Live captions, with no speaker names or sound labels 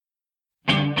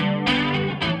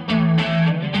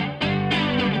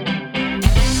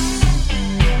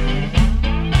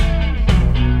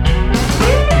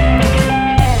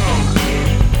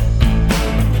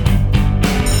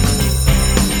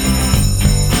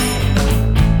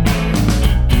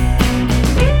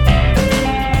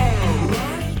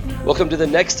Welcome to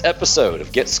the next episode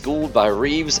of Get Schooled by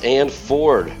Reeves and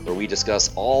Ford, where we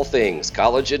discuss all things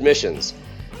college admissions.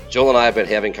 Joel and I have been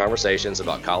having conversations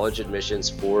about college admissions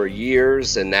for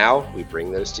years, and now we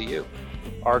bring those to you.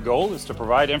 Our goal is to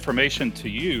provide information to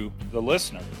you, the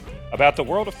listener, about the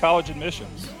world of college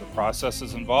admissions, the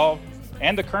processes involved,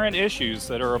 and the current issues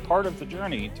that are a part of the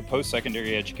journey to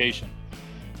post-secondary education.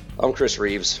 I'm Chris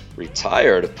Reeves,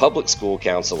 retired public school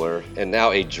counselor and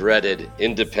now a dreaded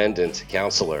independent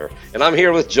counselor. And I'm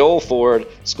here with Joel Ford,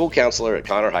 school counselor at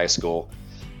Conner High School.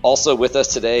 Also with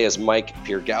us today is Mike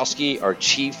Piergowski, our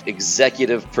chief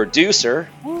executive producer.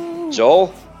 Woo. Joel,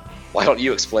 why don't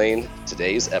you explain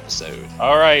today's episode?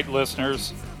 All right,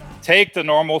 listeners, take the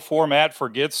normal format for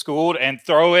Get Schooled and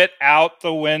throw it out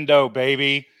the window,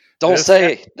 baby. Don't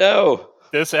say no.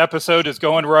 This episode is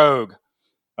going rogue.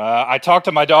 I talked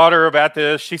to my daughter about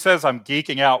this. She says I'm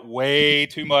geeking out way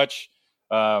too much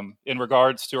in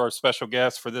regards to our special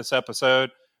guest for this episode.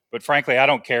 But frankly, I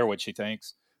don't care what she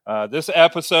thinks. This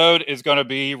episode is going to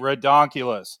be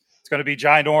redonkulous. It's going to be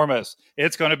ginormous.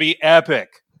 It's going to be epic.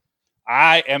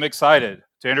 I am excited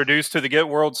to introduce to the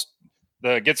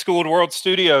Get Schooled World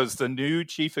Studios the new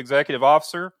Chief Executive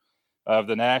Officer of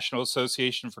the National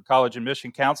Association for College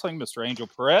Admission Counseling, Mr. Angel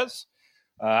Perez.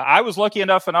 I was lucky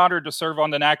enough and honored to serve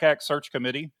on the NACAC search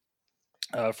committee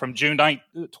from June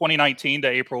 2019 to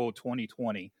April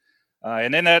 2020.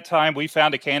 And in that time, we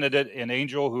found a candidate in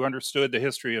Angel who understood the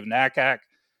history of NACAC,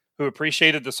 who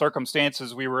appreciated the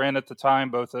circumstances we were in at the time,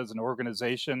 both as an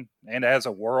organization and as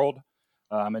a world,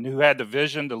 and who had the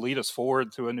vision to lead us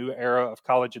forward to a new era of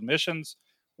college admissions,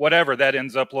 whatever that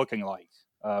ends up looking like.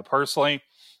 Personally,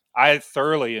 I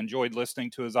thoroughly enjoyed listening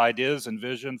to his ideas and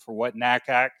vision for what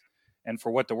NACAC and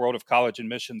for what the world of college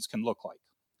admissions can look like.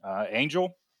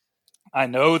 Angel, I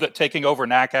know that taking over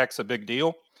NACAC's a big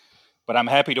deal, but I'm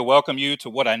happy to welcome you to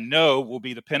what I know will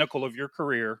be the pinnacle of your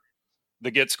career, the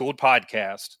Get Schooled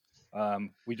podcast.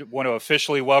 We want to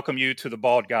officially welcome you to the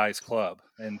Bald Guys Club,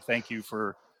 and thank you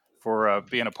for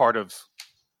being a part of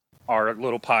our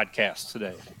little podcast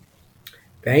today.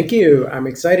 Thank you. I'm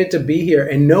excited to be here,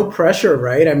 and no pressure,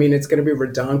 right? I mean, it's going to be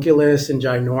redonkulous and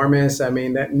ginormous. I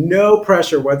mean, that no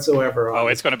pressure whatsoever. Oh,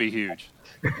 it's going to be huge.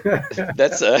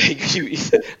 That's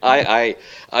I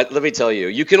let me tell you,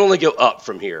 you can only go up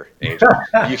from here, Angel.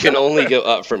 You can only go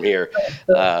up from here.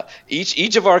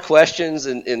 Each of our questions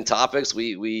and topics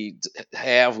we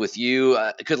have with you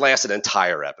could last an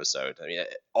entire episode. I mean,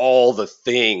 all the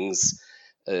things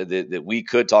that we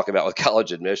could talk about with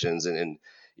college admissions, and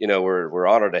you know, we're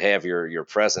honored to have your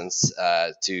presence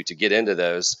to get into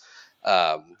those.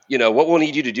 What we'll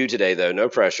need you to do today, though, no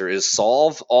pressure, is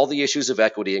solve all the issues of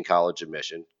equity in college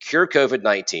admission, cure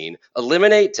COVID-19,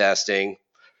 eliminate testing,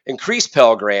 increase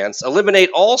Pell Grants,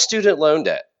 eliminate all student loan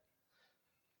debt.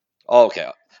 Okay.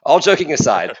 All joking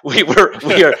aside, we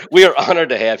are honored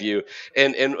to have you,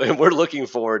 and we're looking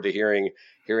forward to hearing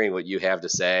what you have to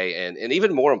say, and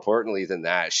even more importantly than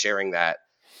that, sharing that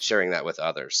with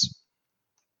others.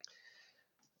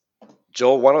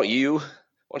 Joel, why don't you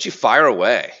fire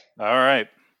away? All right.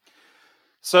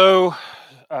 So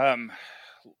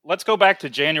let's go back to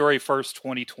January 1st,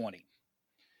 2020.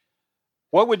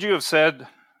 What would you have said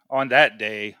on that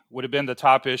day would have been the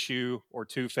top issue or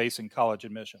two facing college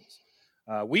admissions?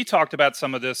 We talked about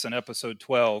some of this in episode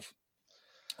 12,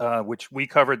 which we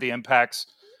covered the impacts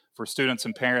for students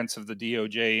and parents of the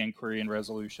DOJ inquiry and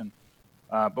resolution.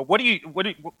 But what do you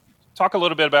talk a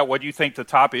little bit about what you think the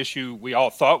top issue we all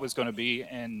thought was going to be,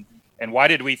 and why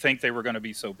did we think they were going to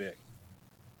be so big?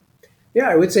 Yeah,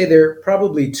 I would say there are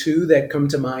probably two that come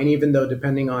to mind, even though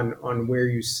depending on where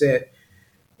you sit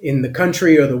in the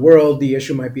country or the world, the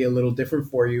issue might be a little different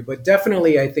for you. But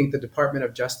definitely, I think the Department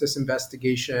of Justice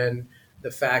investigation, the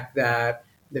fact that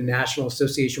the National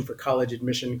Association for College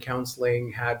Admission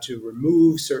Counseling had to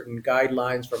remove certain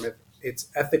guidelines from its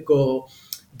ethical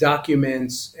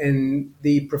documents, and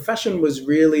the profession was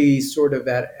really sort of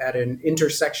at an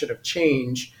intersection of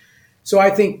change. So I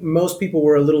think most people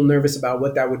were a little nervous about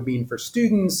what that would mean for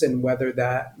students and whether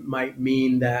that might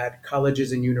mean that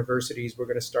colleges and universities were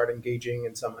going to start engaging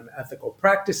in some unethical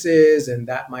practices, and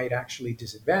that might actually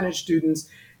disadvantage students.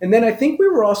 And then I think we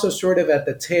were also sort of at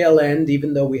the tail end,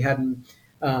 even though we hadn't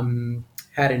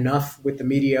had enough with the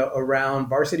media around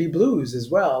varsity blues as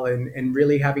well, and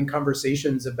really having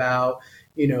conversations about,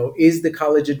 is the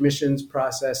college admissions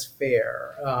process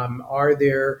fair? Are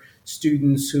there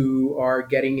students who are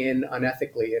getting in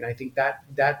unethically? And I think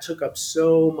that took up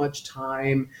so much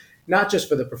time, not just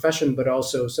for the profession, but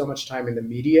also so much time in the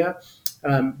media.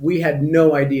 We had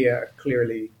no idea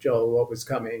clearly, Joel, what was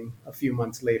coming a few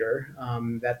months later.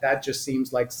 That just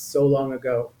seems like so long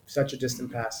ago, such a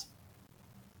distant past.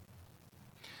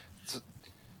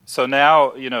 So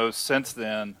now, since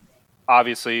then,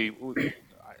 obviously,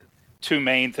 two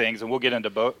main things, and we'll get into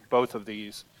both of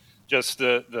these. Just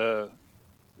we'll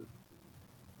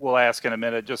ask in a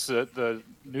minute, just the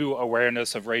new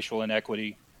awareness of racial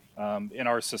inequity in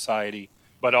our society,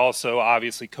 but also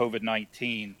obviously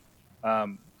COVID-19.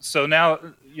 So now,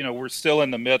 we're still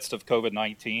in the midst of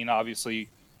COVID-19. Obviously,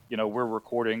 we're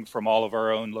recording from all of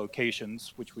our own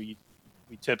locations, which we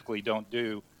typically don't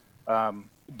do.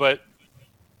 But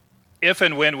if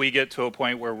and when we get to a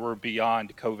point where we're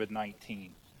beyond COVID-19,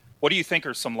 what do you think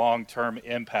are some long-term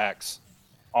impacts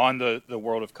on the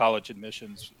world of college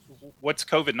admissions? What's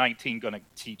COVID-19 going to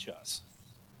teach us?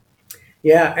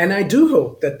 Yeah, and I do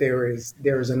hope that there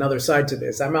is another side to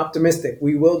this. I'm optimistic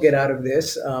we will get out of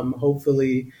this,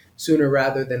 hopefully sooner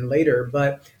rather than later.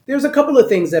 But there's a couple of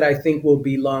things that I think will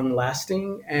be long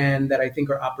lasting and that I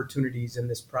think are opportunities in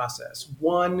this process.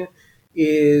 One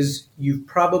is you've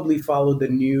probably followed the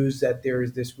news that there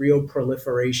is this real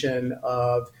proliferation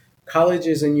of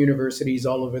colleges and universities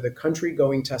all over the country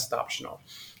going test optional.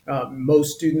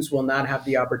 Most students will not have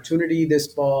the opportunity this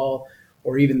fall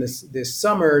or even this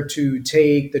summer to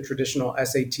take the traditional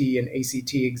SAT and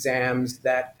ACT exams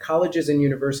that colleges and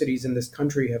universities in this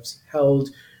country have held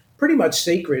pretty much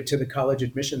sacred to the college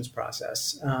admissions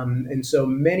process. And so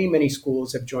many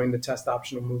schools have joined the test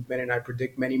optional movement, and I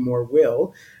predict many more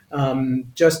will,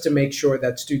 just to make sure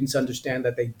that students understand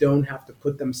that they don't have to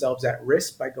put themselves at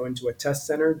risk by going to a test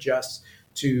center just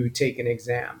to take an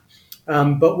exam.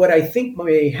 But what I think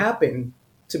may happen,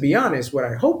 to be honest, what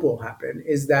I hope will happen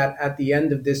is that at the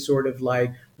end of this sort of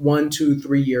like 1, 2,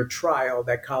 3 year trial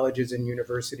that colleges and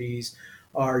universities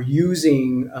are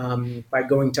using by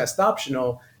going test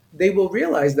optional, they will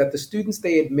realize that the students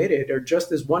they admitted are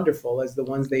just as wonderful as the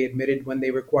ones they admitted when they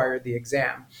required the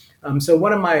exam. So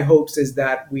one of my hopes is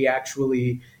that we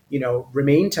actually,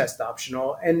 remain test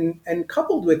optional. And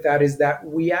coupled with that is that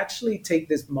we actually take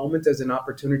this moment as an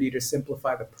opportunity to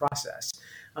simplify the process.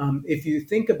 If you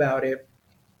think about it,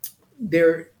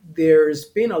 there's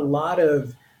been a lot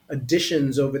of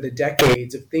additions over the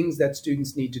decades of things that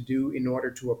students need to do in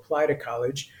order to apply to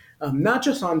college, not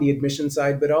just on the admission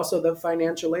side, but also the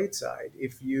financial aid side.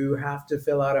 If you have to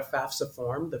fill out a FAFSA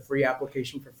form, the free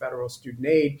application for federal student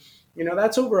aid,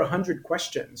 that's over 100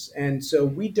 questions. And so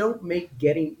we don't make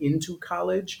getting into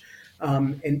college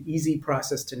an easy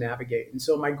process to navigate. And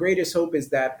so my greatest hope is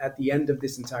that at the end of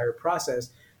this entire process,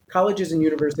 colleges and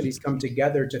universities come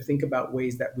together to think about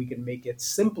ways that we can make it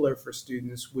simpler for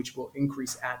students, which will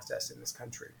increase access in this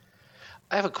country.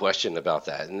 I have a question about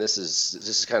that, and this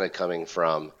is kind of coming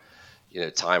from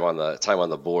time on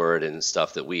the board and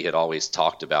stuff that we had always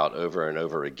talked about over and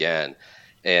over again.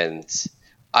 And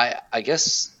I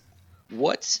guess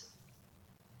what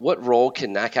role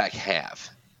can NACAC have?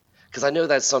 Because I know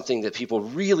that's something that people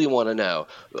really want to know.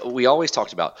 We always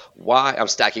talked about why. I'm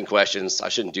stacking questions. I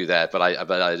shouldn't do that, but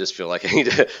I just feel like I need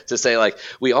to say, like,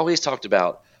 we always talked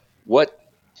about what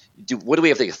do we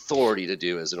have the authority to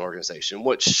do as an organization?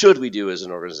 What should we do as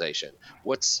an organization?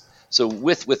 So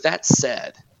with that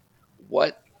said,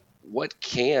 what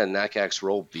can NACAC's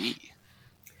role be?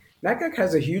 NACAC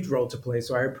has a huge role to play,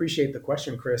 so I appreciate the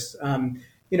question, Chris.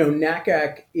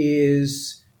 NACAC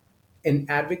is an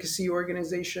advocacy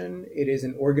organization. It is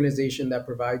an organization that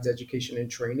provides education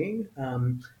and training,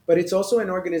 but it's also an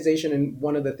organization, and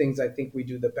one of the things I think we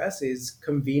do the best is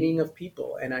convening of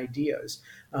people and ideas.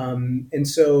 And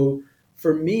so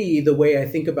for me, the way I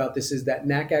think about this is that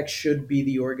NACAC should be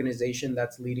the organization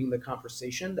that's leading the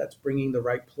conversation, that's bringing the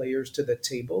right players to the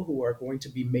table who are going to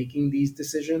be making these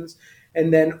decisions,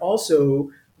 and then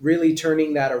also really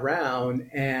turning that around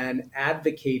and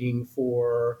advocating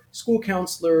for school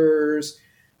counselors,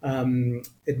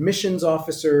 admissions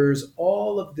officers,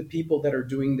 all of the people that are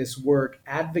doing this work,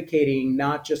 advocating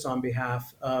not just on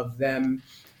behalf of them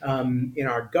in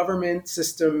our government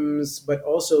systems, but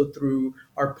also through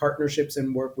our partnerships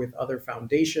and work with other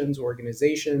foundations,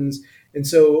 organizations. And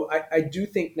so I do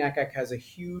think NACAC has a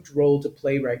huge role to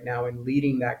play right now in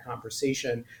leading that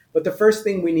conversation. But the first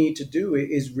thing we need to do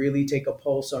is really take a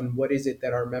pulse on what is it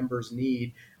that our members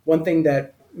need. One thing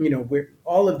that,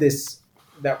 all of this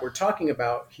that we're talking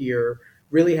about here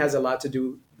really has a lot to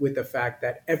do with the fact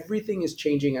that everything is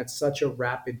changing at such a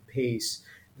rapid pace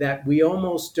that we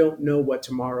almost don't know what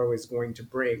tomorrow is going to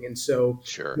bring. And so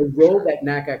the role that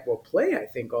NACAC will play, I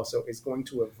think, also is going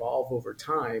to evolve over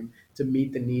time to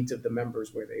meet the needs of the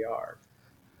members where they are.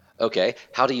 Okay.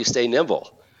 How do you stay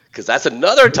nimble? Because that's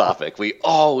another topic we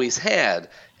always had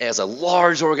as a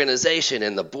large organization,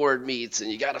 and the board meets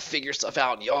and you got to figure stuff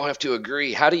out and you all have to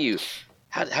agree. How do you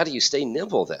stay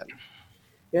nimble then?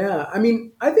 Yeah, I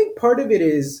mean, I think part of it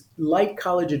is like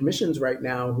college admissions right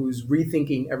now, who's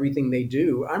rethinking everything they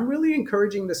do. I'm really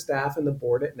encouraging the staff and the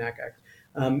board at NACAC,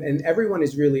 and everyone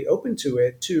is really open to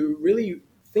it, to really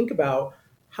think about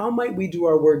how might we do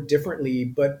our work differently.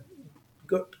 But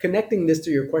connecting this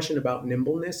to your question about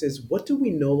nimbleness is, what do we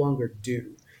no longer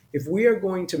do? If we are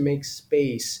going to make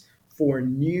space for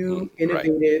new, Right.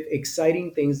 innovative,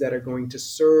 exciting things that are going to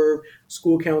serve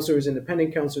school counselors,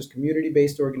 independent counselors,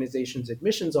 community-based organizations,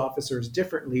 admissions officers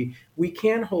differently, we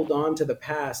can hold on to the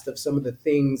past of some of the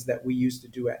things that we used to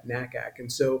do at NACAC.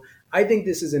 And so I think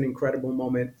this is an incredible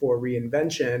moment for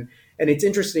reinvention. And it's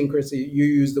interesting, Chris, you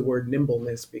use the word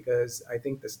nimbleness, because I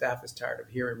think the staff is tired of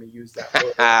hearing me use that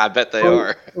word. I bet they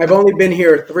are. I've only been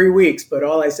here 3 weeks, but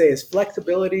all I say is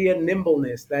flexibility and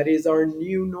nimbleness. That is our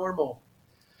new normal.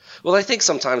 Well, I think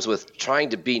sometimes with trying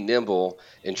to be nimble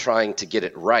and trying to get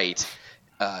it right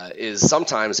is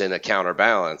sometimes in a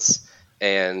counterbalance,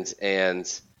 and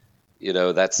that's,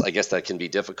 I guess, that can be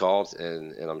difficult,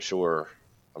 and I'm sure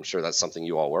that's something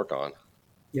you all work on.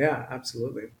 Yeah,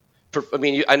 absolutely. I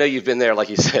mean, I know you've been there, like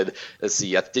you said. Let's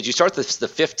see, did you start the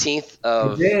 15th I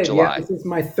of did. Yeah, July? this is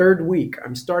my third week.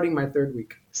 I'm starting my third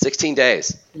week. 16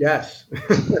 days. Yes.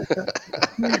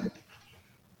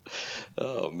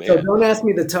 Oh So man. don't ask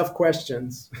me the tough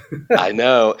questions. I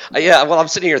know. Yeah. Well, I'm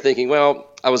sitting here thinking.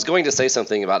 Well, I was going to say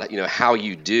something about how do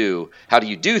you do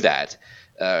that,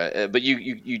 but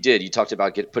you did. You talked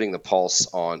about putting the pulse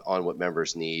on what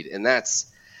members need, and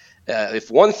that's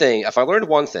if I learned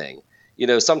one thing,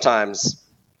 sometimes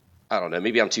I don't know.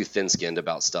 Maybe I'm too thin-skinned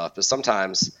about stuff, but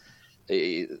sometimes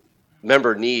a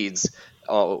member needs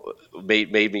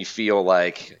made me feel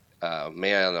like,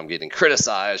 man, I'm getting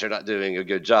criticized or not doing a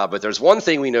good job. But there's one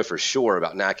thing we know for sure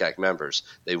about NACAC members: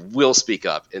 they will speak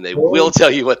up and they will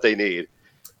tell you what they need.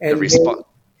 The and response.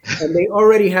 they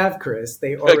already have, Chris.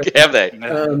 They already Have they?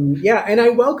 yeah, and I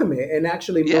welcome it. And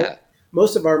actually, Yeah.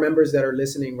 most of our members that are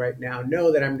listening right now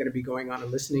know that I'm going to be going on a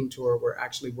listening tour. We're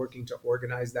actually working to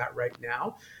organize that right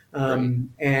now. Great.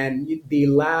 And the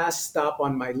last stop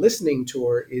on my listening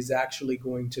tour is actually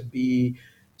going to be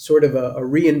sort of a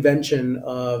reinvention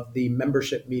of the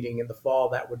membership meeting in the fall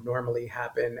that would normally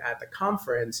happen at the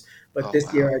conference. But Oh this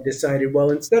wow. year I decided, well,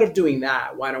 instead of doing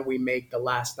that, why don't we make the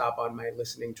last stop on my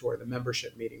listening tour the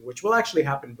membership meeting, which will actually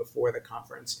happen before the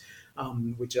conference,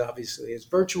 which obviously is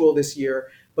virtual this year.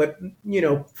 But,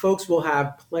 folks will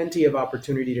have plenty of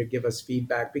opportunity to give us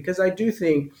feedback, because I do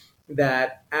think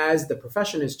that as the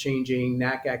profession is changing,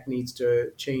 NACAC needs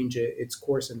to change its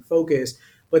course and focus.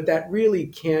 But that really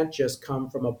can't just come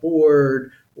from a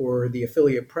board or the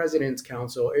affiliate president's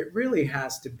council. It really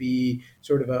has to be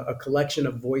sort of a collection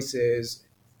of voices,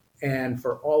 and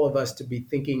for all of us to be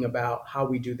thinking about how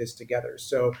we do this together.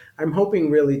 So I'm hoping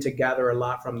really to gather a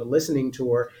lot from the listening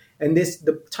tour. And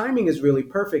the timing is really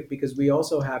perfect, because we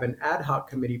also have an ad hoc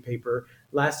committee paper.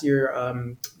 Last year,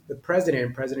 the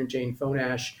President Jane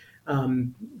Fonash,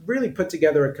 really put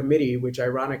together a committee, which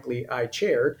ironically I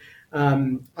chaired,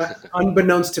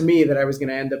 unbeknownst to me that I was going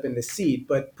to end up in the seat,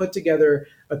 but put together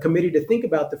a committee to think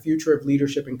about the future of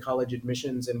leadership in college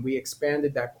admissions. And we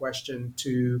expanded that question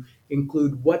to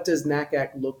include, what does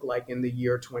NACAC look like in the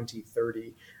year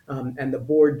 2030? And the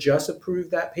board just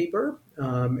approved that paper.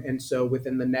 And so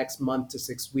within the next month to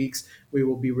 6 weeks, we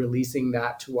will be releasing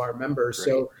that to our members.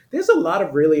 Great. So there's a lot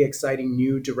of really exciting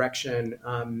new direction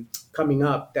coming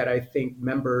up that I think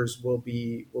members will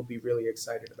be really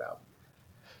excited about.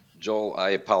 Joel, I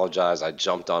apologize. I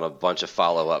jumped on a bunch of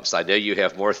follow-ups. I know you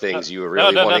have more things you were No,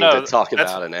 really no, no, wanting no. to talk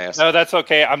That's, about and ask. no, that's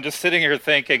okay. I'm just sitting here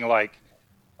thinking, like,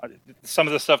 some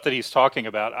of the stuff that he's talking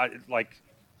about, I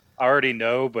already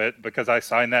know, but because I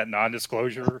signed that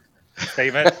non-disclosure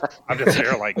statement, I'm just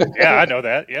here like, yeah, I know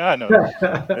that. Yeah, I know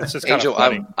that. It's just kind Angel, of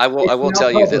funny. I will It's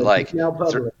tell now you that, public. like, It's now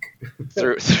public.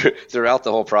 throughout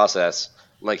the whole process,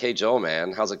 I'm like, hey, Joel,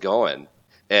 man, how's it going?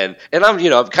 And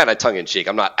I'm kind of tongue in cheek.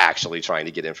 I'm not actually trying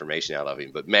to get information out of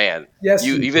him, but man, Yes,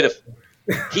 even if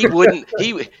he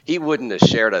wouldn't have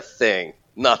shared a thing,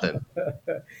 nothing.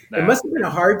 It No. must have been a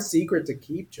hard secret to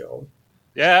keep, Joel.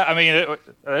 Yeah, I mean,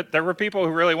 there were people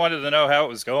who really wanted to know how it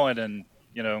was going, and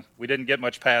we didn't get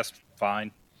much past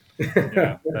fine.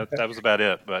 That was about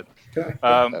it. But That's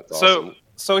awesome.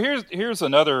 so here's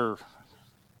another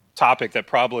topic that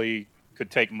probably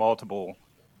could take multiple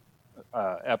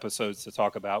episodes to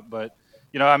talk about. But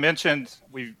I mentioned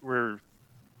we're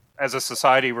as a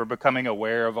society we're becoming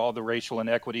aware of all the racial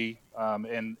inequity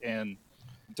and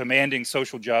demanding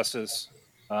social justice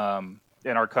in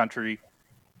our country.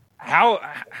 How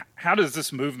does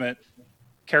this movement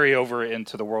carry over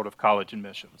into the world of college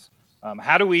admissions?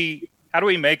 How do we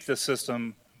make the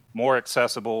system more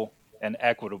accessible and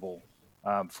equitable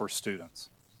for students.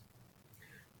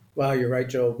 Wow, you're right,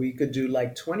 Joel. We could do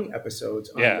like 20 episodes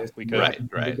on Yeah, this. we could. Right.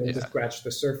 Begin to Yeah. scratch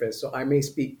the surface. So I may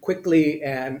speak quickly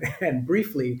and and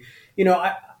briefly. You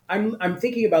know, I'm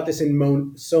thinking about this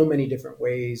in so many different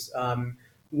ways.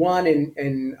 One,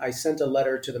 and I sent a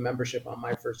letter to the membership on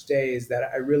my first day, is that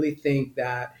I really think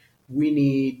that we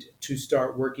need to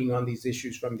start working on these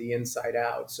issues from the inside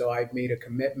out. So I've made a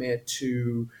commitment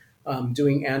to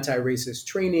doing anti-racist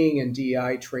training and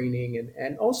DEI training,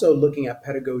 and also looking at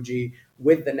pedagogy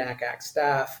with the NACAC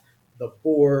staff, the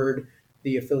board,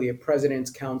 the affiliate presidents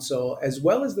council, as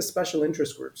well as the special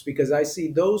interest groups, because I see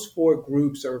those four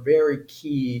groups are very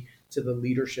key to the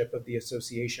leadership of the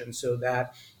association, so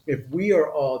that if we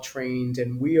are all trained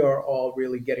and we are all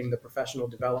really getting the professional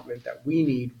development that we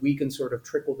need, we can sort of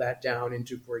trickle that down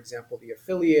into, for example, the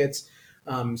affiliates,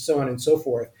 so on and so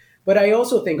forth. But I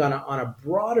also think on a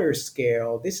broader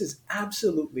scale, this is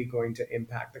absolutely going to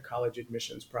impact the college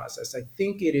admissions process. I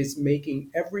think it is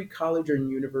making every college and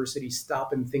university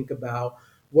stop and think about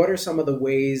what are some of the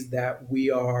ways that we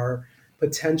are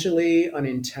potentially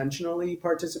unintentionally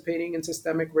participating in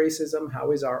systemic racism.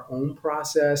 How is our own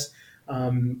process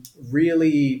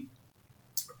really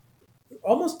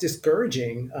almost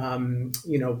discouraging,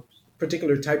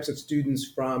 particular types of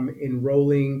students from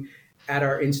enrolling at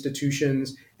our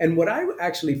institutions? And what I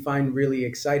actually find really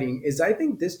exciting is I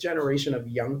think this generation of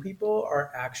young people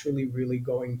are actually really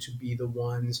going to be the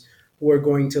ones who are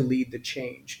going to lead the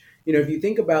change. You know, if you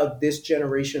think about this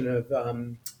generation of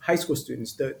high school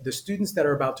students, the students that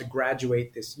are about to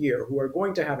graduate this year, who are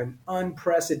going to have an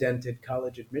unprecedented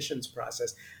college admissions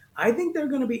process, I think they're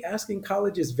going to be asking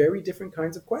colleges very different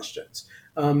kinds of questions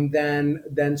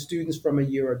than students from a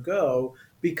year ago,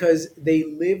 because they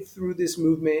lived through this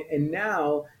movement, and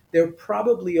now they're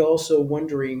probably also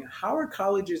wondering, how are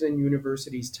colleges and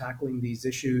universities tackling these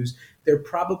issues? They're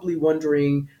probably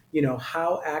wondering,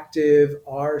 how active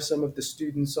are some of the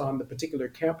students on the particular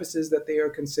campuses that they are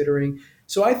considering?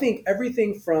 So I think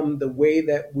everything from the way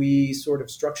that we sort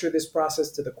of structure this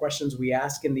process to the questions we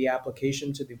ask in the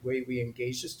application to the way we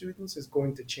engage the students is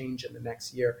going to change in the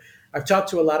next year. I've talked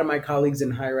to a lot of my colleagues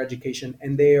in higher education,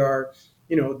 and they are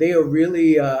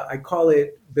really, I call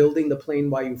it building the plane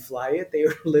while you fly it. They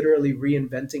are literally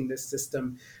reinventing this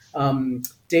system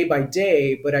day by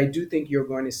day, but I do think you're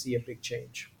going to see a big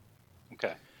change.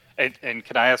 Okay. And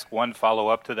can I ask one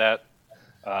follow-up to that?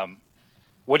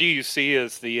 What do you see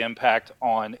as the impact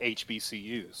on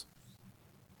HBCUs?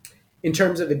 In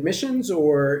terms of admissions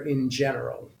or in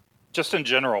general? Just in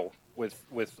general,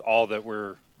 with all that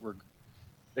we're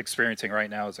experiencing right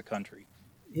now as a country.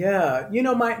 Yeah,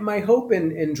 my hope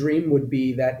and dream would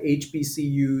be that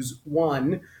HBCUs,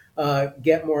 one,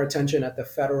 get more attention at the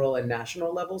federal and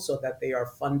national level, so that they are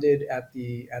funded at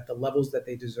the levels that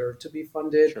they deserve to be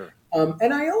funded. Sure.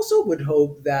 And I also would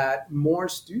hope that more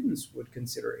students would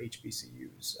consider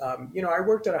HBCUs. I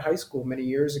worked at a high school many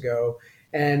years ago,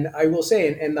 and I will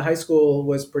say, and the high school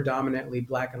was predominantly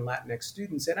Black and Latinx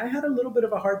students, and I had a little bit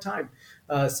of a hard time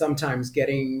sometimes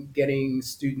getting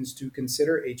students to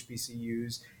consider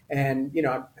HBCUs. And,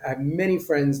 I have many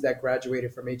friends that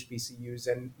graduated from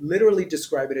HBCUs and literally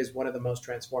describe it as one of the most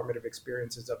transformative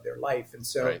experiences of their life. And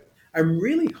so right. I'm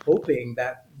really hoping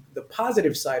that the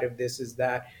positive side of this is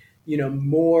that,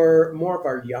 more of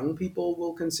our young people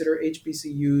will consider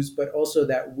HBCUs, but also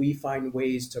that we find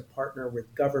ways to partner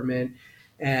with government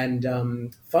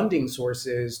and funding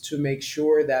sources to make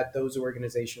sure that those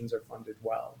organizations are funded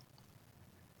well.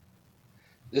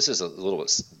 This is a little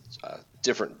bit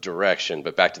different direction,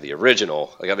 but back to the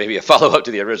original. I got maybe a follow up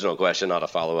to the original question, not a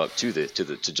follow up to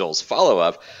Joel's follow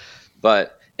up.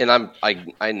 But I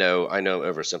know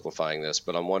oversimplifying this,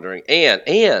 but I'm wondering,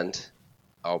 and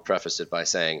I'll preface it by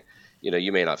saying,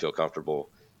 you may not feel comfortable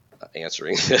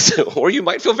answering this, or you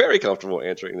might feel very comfortable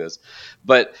answering this,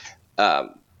 but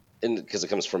because it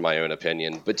comes from my own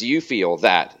opinion. But do you feel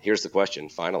that, here's the question,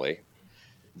 finally,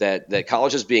 that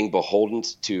colleges being beholden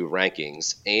to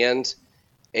rankings and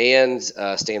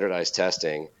standardized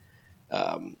testing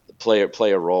play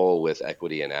a role with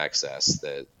equity and access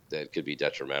that could be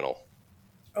detrimental?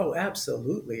 Oh,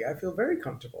 absolutely. I feel very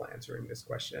comfortable answering this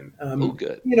question.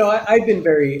 Good. I've been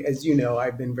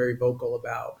very vocal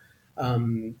about,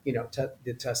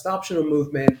 the test optional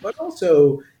movement, but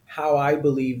also how I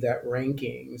believe that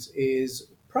rankings is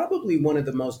probably one of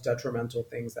the most detrimental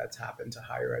things that's happened to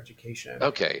higher education.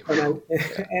 Okay.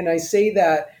 And I say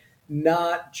that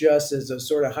not just as a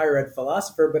sort of higher ed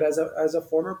philosopher, but as a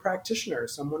former practitioner,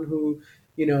 someone who,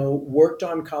 worked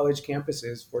on college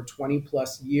campuses for 20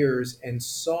 plus years and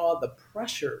saw the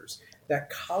pressures that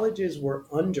colleges were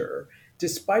under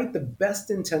despite the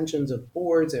best intentions of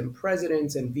boards and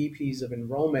presidents and VPs of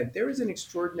enrollment, there is an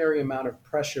extraordinary amount of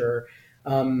pressure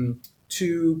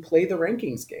to play the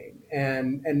rankings game.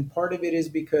 And part of it is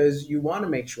because you want to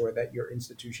make sure that your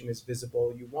institution is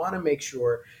visible. You want to make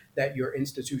sure that your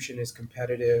institution is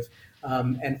competitive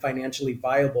and financially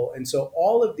viable. And so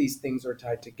all of these things are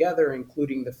tied together,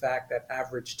 including the fact that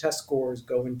average test scores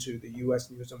go into the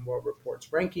US News and World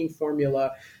Report's ranking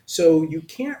formula. So you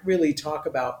can't really talk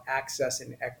about access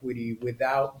and equity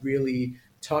without really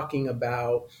talking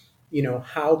about,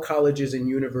 how colleges and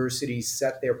universities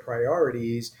set their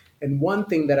priorities. And one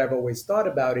thing that I've always thought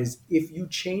about is if you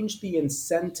change the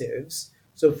incentives,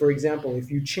 so for example, if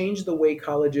you change the way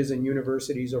colleges and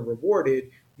universities are rewarded,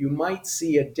 you might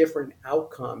see a different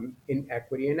outcome in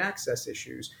equity and access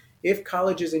issues. If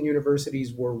colleges and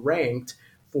universities were ranked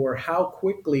for how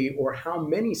quickly or how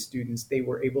many students they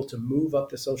were able to move up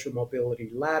the social mobility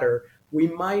ladder, we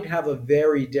might have a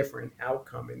very different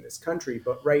outcome in this country.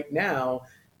 But right now,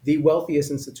 the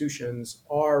wealthiest institutions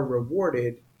are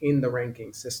rewarded in the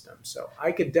ranking system. So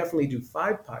I could definitely do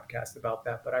 5 podcasts about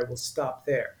that, but I will stop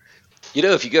there.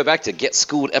 If you go back to Get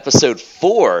Schooled episode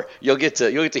 4, you'll get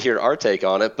to hear our take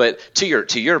on it. But to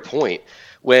your point,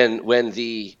 when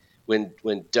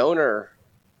donor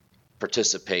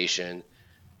participation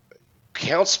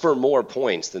counts for more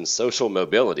points than social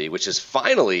mobility, which has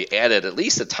finally added at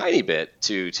least a tiny bit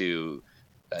to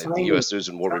the U.S. News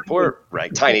and World Report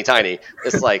rank, tiny.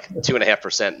 It's like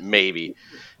 2.5% maybe.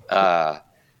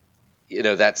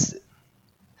 That's.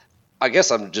 I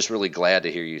guess I'm just really glad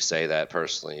to hear you say that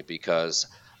personally, because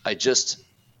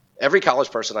every college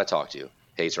person I talk to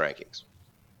hates rankings.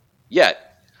 Yet,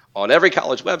 on every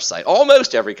college website,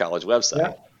 almost every college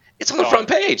website, it's on the front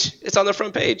page. It's on the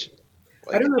front page.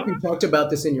 I don't know if you talked about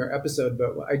this in your episode,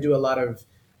 but I do a lot of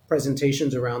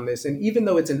presentations around this. And even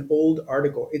though it's an old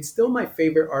article, it's still my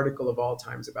favorite article of all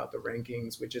times about the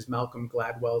rankings, which is Malcolm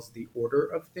Gladwell's The Order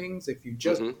of Things. If you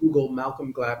just Google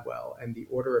Malcolm Gladwell and The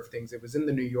Order of Things, it was in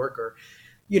the New Yorker.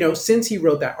 Since he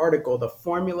wrote that article, the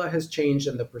formula has changed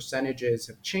and the percentages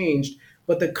have changed,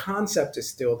 but the concept is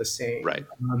still the same. Right.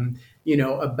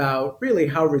 About really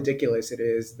how ridiculous it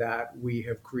is that we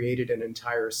have created an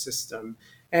entire system.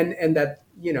 And that,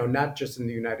 not just in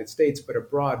the United States, but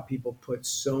abroad, people put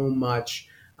so much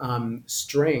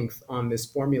strength on this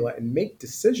formula and make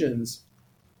decisions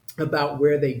about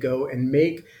where they go and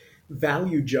make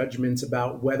value judgments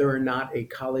about whether or not a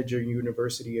college or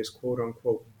university is quote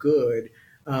unquote good.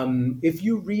 If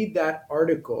you read that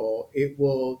article, it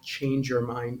will change your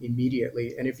mind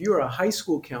immediately. And if you're a high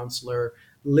school counselor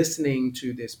listening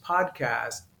to this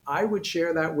podcast, I would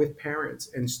share that with parents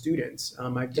and students.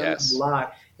 I've done a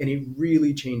lot, and it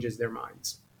really changes their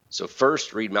minds. So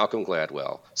first, read Malcolm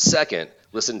Gladwell. Second,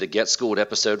 listen to Get Schooled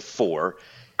episode 4,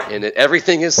 and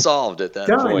everything is solved at that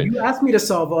point. You asked me to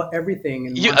solve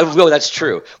everything. Well, that's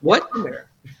true. What?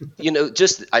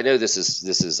 I know this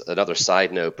is another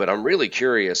side note, but I'm really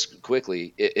curious.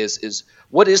 Quickly, is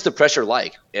what is the pressure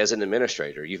like as an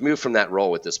administrator? You've moved from that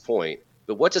role at this point,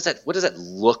 but what does that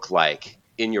look like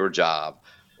in your job?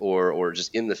 Or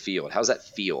just in the field? How does that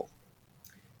feel?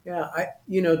 Yeah,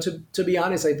 to be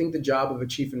honest, I think the job of a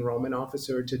chief enrollment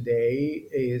officer today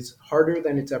is harder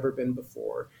than it's ever been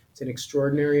before. It's an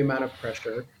extraordinary amount of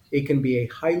pressure. It can be a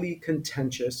highly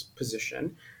contentious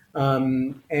position.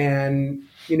 It's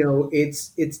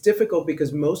difficult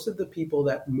because most of the people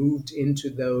that moved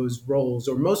into those roles,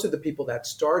 or most of the people that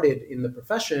started in the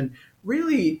profession,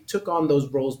 really took on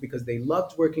those roles because they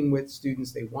loved working with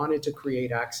students. They wanted to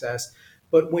create access.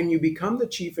 But when you become the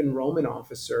chief enrollment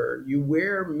officer, you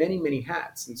wear many, many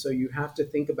hats. And so you have to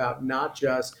think about not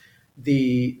just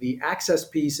the access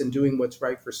piece and doing what's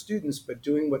right for students, but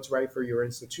doing what's right for your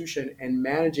institution and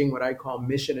managing what I call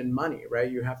mission and money,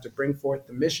 right? You have to bring forth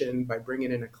the mission by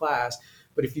bringing in a class.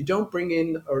 But if you don't bring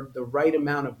in the right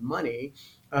amount of money,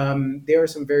 there are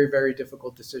some very, very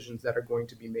difficult decisions that are going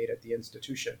to be made at the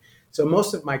institution. So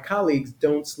most of my colleagues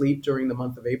don't sleep during the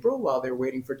month of April while they're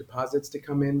waiting for deposits to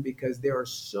come in, because there are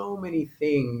so many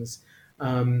things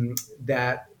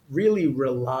that really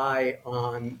rely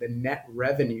on the net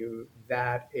revenue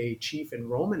that a chief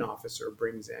enrollment officer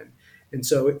brings in. And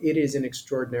so it is an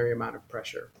extraordinary amount of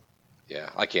pressure. Yeah,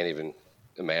 I can't even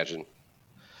imagine.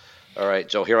 All right,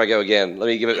 Joel, here I go again. Let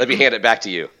me hand it back to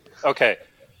you. Okay.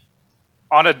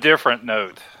 On a different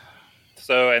note.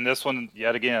 So, and this one,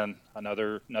 yet again,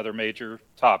 another major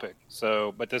topic.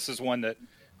 So, but this is one that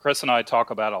Chris and I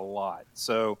talk about a lot.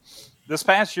 So this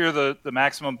past year, the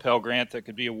maximum Pell Grant that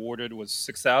could be awarded was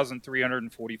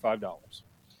 $6,345.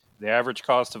 The average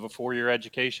cost of a 4-year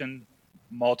education,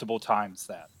 multiple times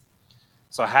that.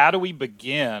 So how do we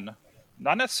begin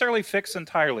not necessarily fix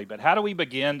entirely, but how do we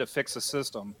begin to fix a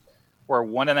system where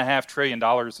 $1.5 trillion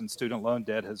in student loan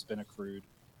debt has been accrued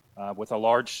with a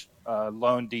large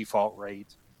loan default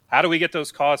rate? How do we get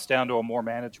those costs down to a more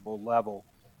manageable level?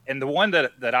 And the one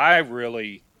that I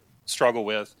really struggle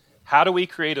with, how do we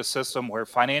create a system where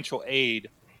financial aid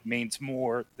means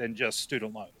more than just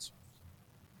student loans?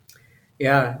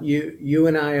 Yeah, you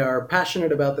and I are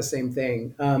passionate about the same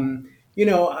thing.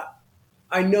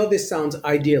 I know this sounds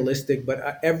idealistic,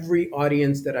 but every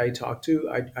audience that I talk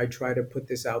to, I try to put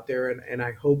this out there, and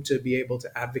I hope to be able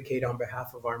to advocate on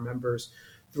behalf of our members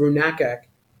through NACAC.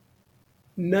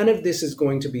 None of this is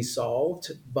going to be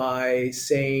solved by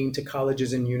saying to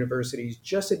colleges and universities,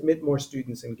 just admit more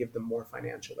students and give them more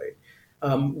financial aid.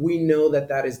 We know that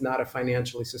that is not a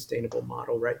financially sustainable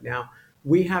model right now.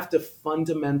 We have to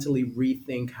fundamentally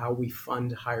rethink how we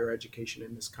fund higher education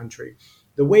in this country.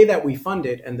 The way that we fund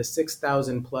it, and the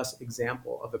 6,000 plus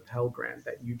example of a Pell Grant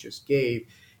that you just gave,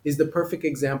 is the perfect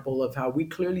example of how we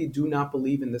clearly do not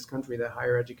believe in this country that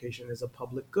higher education is a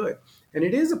public good. And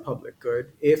it is a public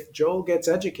good. If Joel gets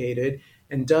educated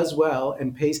and does well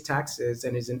and pays taxes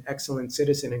and is an excellent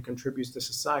citizen and contributes to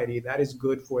society, that is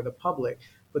good for the public.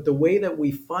 But the way that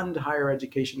we fund higher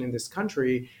education in this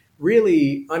country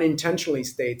really unintentionally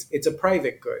states it's a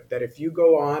private good, that if you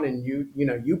go on and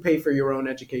you pay for your own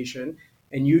education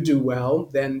and you do well,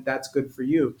 then that's good for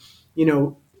you.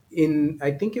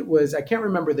 I think it was, I can't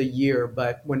remember the year,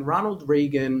 but when Ronald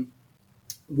Reagan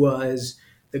was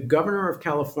the governor of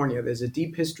California, there's a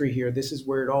deep history here. This is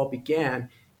where it all began.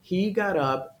 He got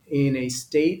up in a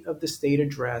State of the State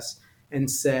address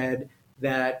and said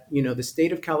that, the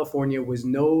state of California was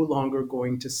no longer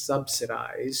going to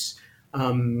subsidize,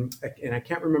 and I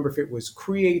can't remember if it was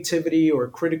creativity or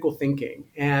critical thinking.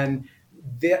 And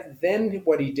then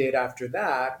what he did after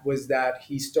that was that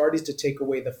he started to take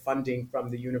away the funding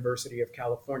from the University of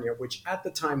California, which at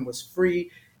the time was free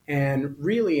and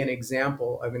really an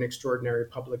example of an extraordinary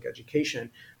public education.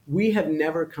 We have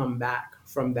never come back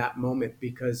from that moment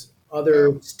because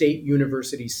other state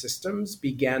university systems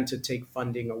began to take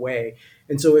funding away.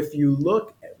 And so if you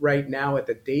look right now at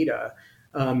the data,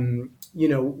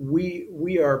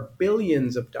 we are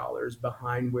billions of dollars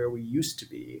behind where we used to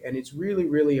be. And it's really,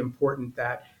 really important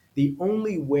that the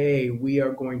only way we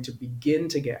are going to begin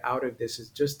to get out of this is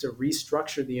just to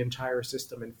restructure the entire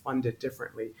system and fund it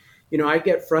differently. I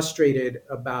get frustrated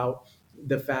about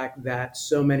the fact that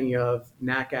so many of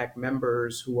NACAC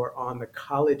members who are on the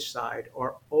college side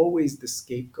are always the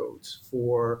scapegoats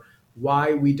for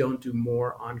why we don't do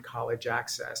more on college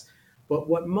access. But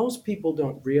what most people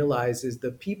don't realize is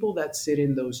the people that sit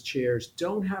in those chairs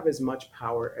don't have as much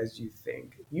power as you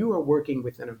think. You are working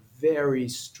within a very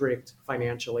strict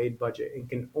financial aid budget and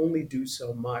can only do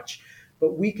so much.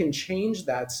 But we can change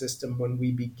that system when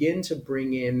we begin to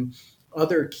bring in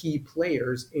other key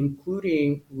players,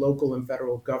 including local and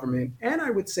federal government, and I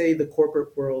would say the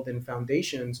corporate world and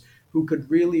foundations who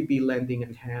could really be lending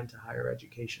a hand to higher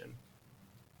education.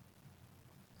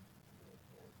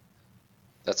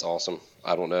 That's awesome.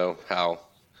 I don't know how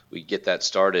we get that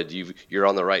started. You're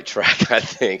on the right track, I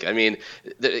think. I mean,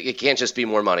 it can't just be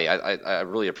more money. I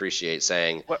really appreciate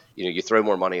saying, you throw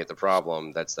more money at the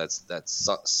problem. That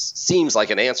seems like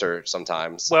an answer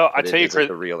sometimes. Well, I tell you, Chris,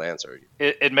 the real answer.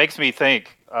 It makes me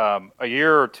think. A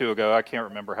year or two ago, I can't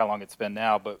remember how long it's been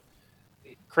now, but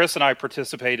Chris and I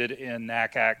participated in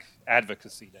NACAC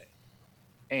Advocacy Day,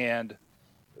 and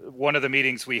one of the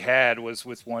meetings we had was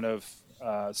with one of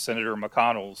Senator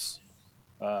McConnell's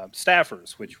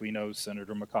staffers, which we know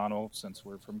Senator McConnell, since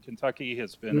we're from Kentucky,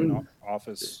 has been in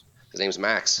office. His name's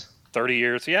Max. 30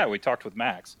 years. Yeah, we talked with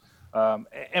Max.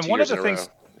 And one of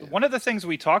the things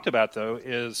we talked about, though,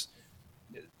 is,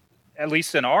 at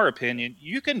least in our opinion,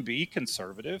 you can be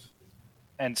conservative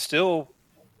and still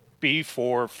be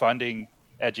for funding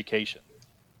education.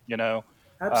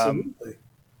 Absolutely.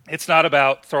 It's not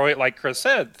about throwing, like Chris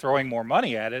said, throwing more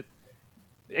money at it.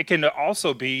 It can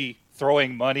also be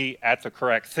throwing money at the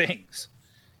correct things,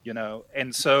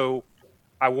 And so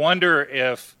I wonder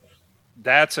if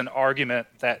that's an argument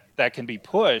that can be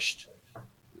pushed,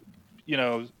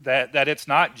 that it's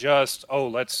not just,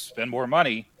 let's spend more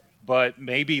money, but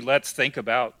maybe let's think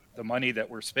about the money that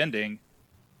we're spending.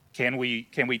 Can we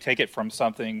take it from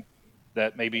something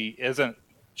that maybe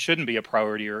shouldn't be a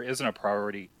priority or isn't a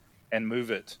priority and move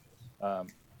it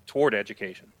toward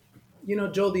education?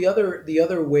 Joel, the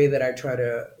other way that I try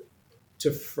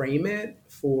to frame it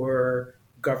for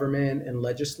government and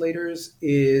legislators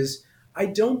is I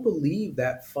don't believe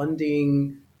that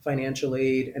funding financial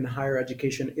aid and higher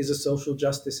education is a social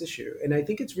justice issue. And I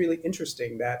think it's really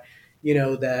interesting that,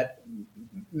 that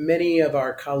many of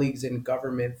our colleagues in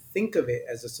government think of it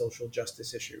as a social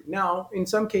justice issue. Now, in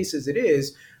some cases it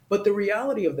is, but the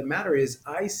reality of the matter is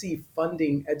I see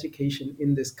funding education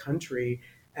in this country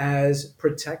as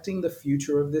protecting the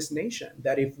future of this nation.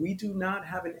 That if we do not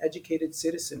have an educated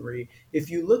citizenry, if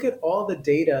you look at all the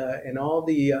data and all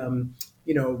the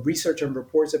research and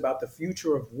reports about the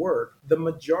future of work, the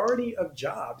majority of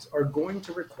jobs are going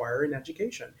to require an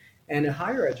education and a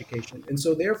higher education. And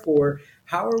so therefore,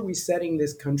 how are we setting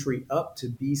this country up to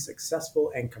be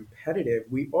successful and competitive?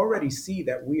 We already see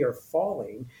that we are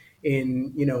falling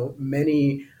in,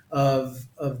 many of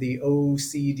the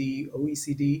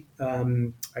OECD,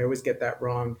 I always get that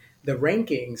wrong, the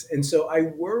rankings. And so I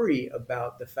worry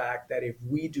about the fact that if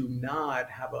we do not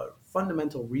have a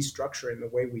fundamental restructure in the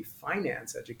way we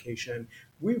finance education,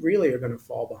 we really are going to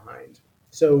fall behind.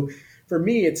 So for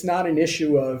me, it's not an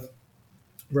issue of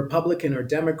Republican or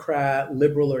Democrat,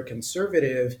 liberal or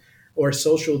conservative, or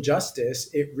social justice.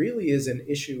 It really is an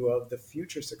issue of the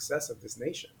future success of this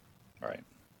nation. Right.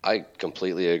 I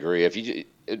completely agree.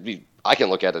 I can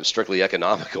look at it strictly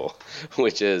economical,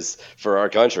 which is for our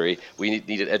country, we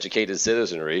need an educated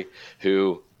citizenry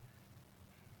who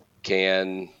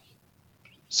can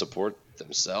support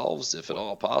themselves, if at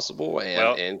all possible,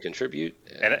 and contribute.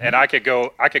 And I could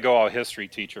go all history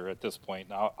teacher at this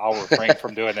point. I'll refrain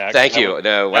from doing that. Thank you.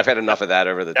 No, I've had enough of that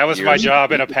over the. That was years. my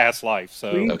job in a past life. So,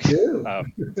 okay.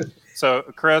 So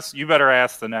Chris, you better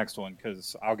ask the next one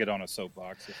because I'll get on a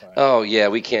soapbox if I. Oh yeah,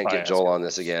 we can't get Joel on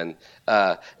this again.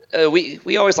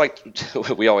 We always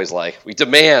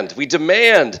demand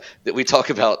that we talk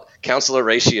about counselor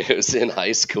ratios in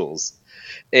high schools.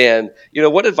 And,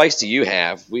 what advice do you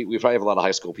have? We probably have a lot of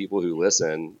high school people who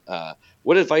listen.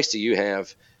 What advice do you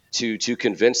have to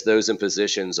convince those in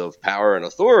positions of power and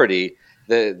authority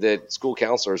that school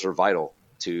counselors are vital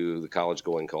to the college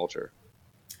going culture?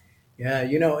 Yeah,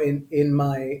 in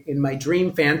my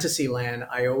dream fantasy land,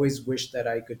 I always wish that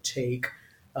I could take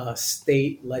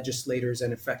state legislators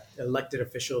and elected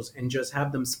officials and just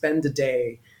have them spend a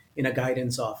day in a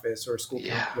guidance office or a school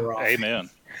counselor office. Amen.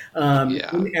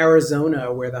 In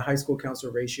Arizona, where the high school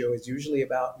counselor ratio is usually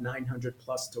about 900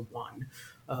 plus to 1,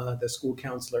 the school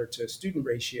counselor to student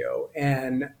ratio.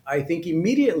 And I think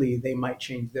immediately they might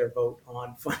change their vote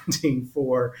on funding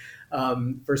for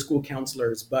school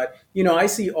counselors. But, I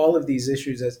see all of these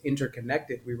issues as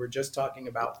interconnected. We were just talking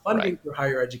about funding for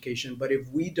higher education, but if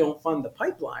we don't fund the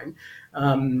pipeline,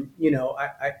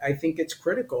 I think it's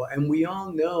critical. And we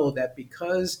all know that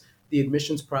because the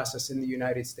admissions process in the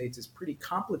United States is pretty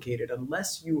complicated,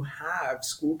 unless you have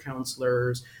school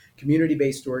counselors,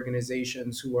 community-based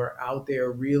organizations who are out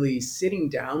there really sitting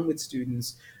down with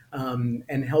students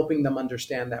and helping them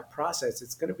understand that process.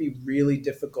 It's going to be really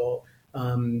difficult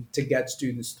to get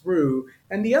students through.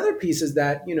 And the other piece is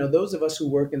that, those of us who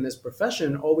work in this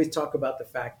profession always talk about the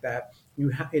fact that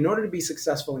in order to be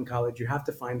successful in college, you have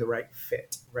to find the right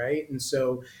fit, right? And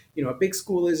so, a big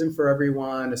school isn't for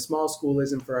everyone, a small school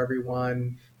isn't for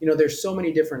everyone. There's so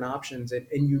many different options, and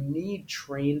you need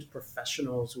trained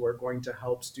professionals who are going to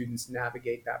help students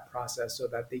navigate that process so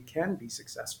that they can be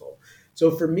successful.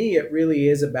 So for me, it really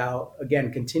is about,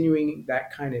 again, continuing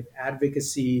that kind of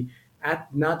advocacy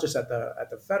at not just at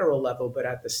the federal level, but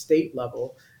at the state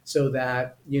level, so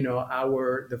that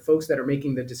the folks that are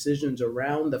making the decisions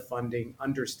around the funding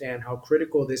understand how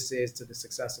critical this is to the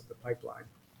success of the pipeline.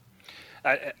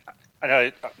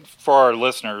 For our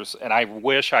listeners, and I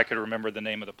wish I could remember the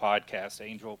name of the podcast,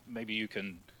 Angel, maybe you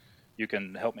can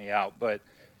help me out, but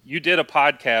you did a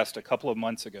podcast a couple of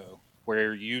months ago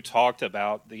where you talked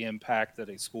about the impact that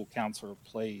a school counselor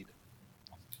played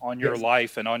on your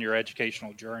life and on your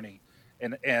educational journey.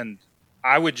 And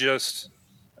I would just,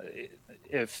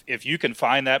 if you can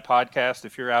find that podcast,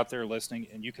 if you're out there listening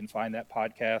and you can find that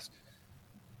podcast,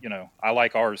 I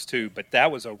like ours too, but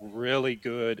that was a really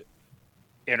good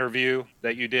interview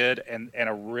that you did and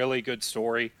a really good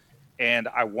story. And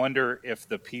I wonder if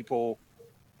the people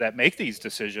that make these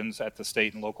decisions at the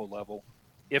state and local level,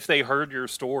 if they heard your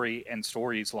story and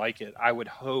stories like it, I would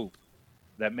hope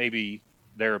that maybe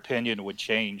their opinion would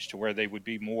change to where they would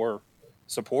be more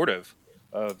supportive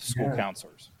of school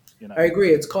counselors. I agree.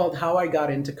 It's called How I Got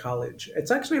Into College.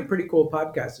 It's actually a pretty cool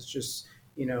podcast. It's just,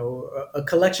 a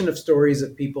collection of stories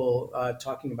of people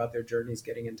talking about their journeys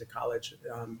getting into college.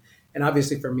 And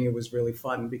obviously for me, it was really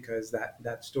fun because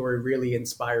that story really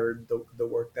inspired the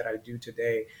work that I do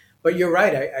today. But you're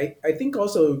right. I think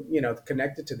also,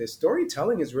 connected to this,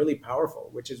 storytelling is really powerful,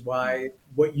 which is why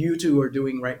what you two are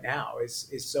doing right now is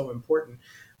so important.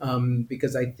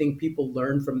 Because I think people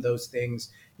learn from those things.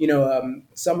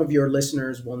 Some of your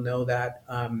listeners will know that,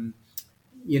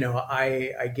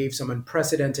 I gave some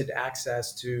unprecedented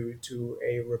access to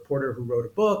a reporter who wrote a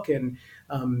book, and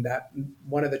that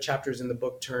one of the chapters in the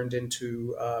book turned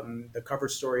into the cover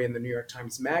story in the New York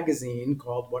Times Magazine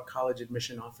called "What College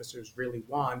Admission Officers Really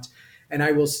Want." And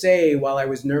I will say, while I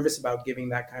was nervous about giving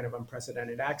that kind of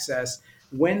unprecedented access,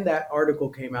 when that article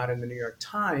came out in the New York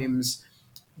Times,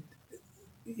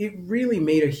 it really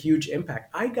made a huge impact.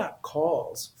 I got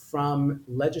calls from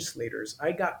legislators.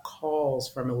 I got calls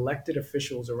from elected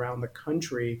officials around the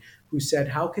country who said,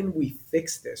 how can we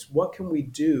fix this? What can we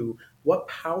do? What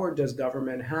power does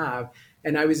government have?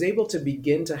 And I was able to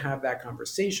begin to have that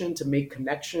conversation, to make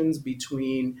connections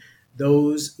between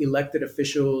those elected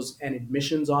officials and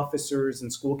admissions officers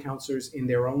and school counselors in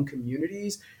their own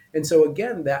communities. And so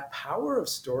again, that power of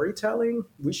storytelling,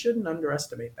 we shouldn't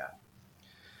underestimate that.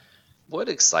 What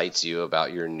excites you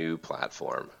about your new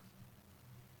platform?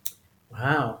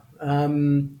 Wow.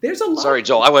 There's a lot. Sorry,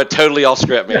 Joel, I went totally off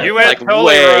script, man. You went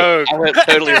totally rogue. I went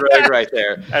totally rogue right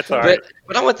there. That's all right.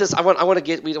 But I want this. I want to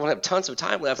get. We don't have tons of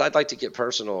time left. I'd like to get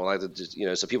personal. I'd like to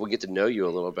just, so people get to know you a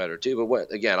little better too. But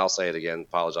what? Again, I'll say it again.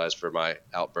 Apologize for my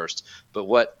outburst. But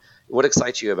what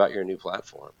excites you about your new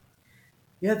platform?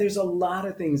 Yeah, there's a lot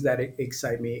of things that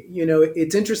excite me.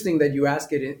 It's interesting that you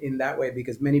ask it in that way,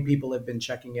 because many people have been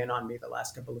checking in on me the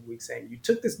last couple of weeks saying, you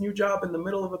took this new job in the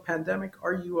middle of a pandemic.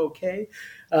 Are you okay?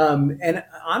 And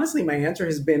honestly, my answer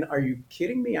has been, are you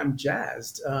kidding me? I'm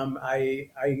jazzed.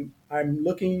 I'm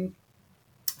looking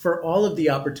for all of the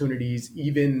opportunities,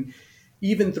 even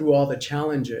through all the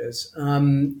challenges.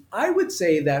 I would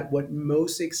say that what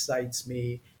most excites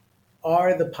me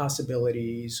are the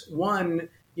possibilities. One,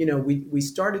 we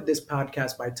started this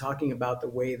podcast by talking about the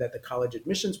way that the college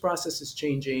admissions process is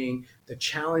changing, the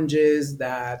challenges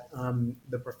that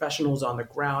the professionals on the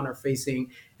ground are facing,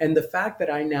 and the fact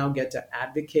that I now get to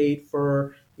advocate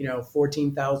for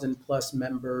 14,000 plus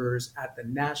members at the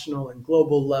national and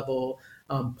global level,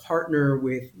 partner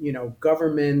with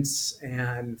governments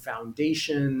and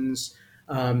foundations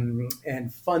and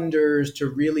funders to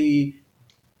really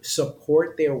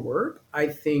support their work, I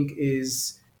think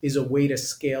is a way to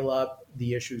scale up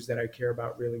the issues that I care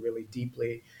about really, really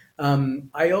deeply.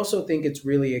 I also think it's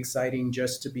really exciting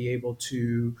just to be able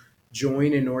to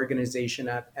join an organization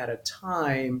at a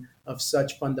time of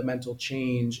such fundamental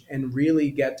change and really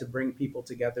get to bring people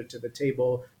together to the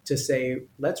table to say,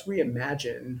 let's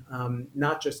reimagine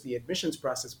not just the admissions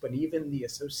process, but even the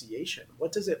association.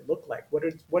 What does it look like? What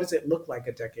does it look like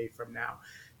a decade from now?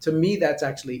 To me, that's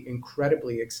actually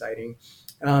incredibly exciting.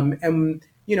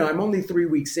 I'm only 3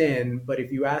 weeks in, but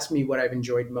if you ask me what I've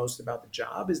enjoyed most about the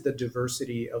job is the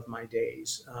diversity of my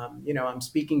days. I'm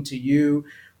speaking to you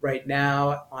right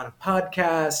now on a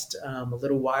podcast. A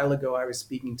little while ago, I was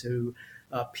speaking to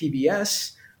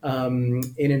PBS.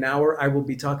 In an hour, I will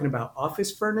be talking about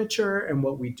office furniture and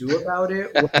what we do about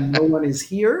it when no one is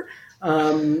here.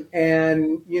 Over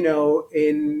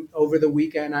the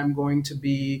weekend, I'm going to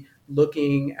be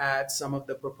looking at some of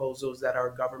the proposals that our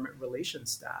government relations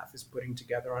staff is putting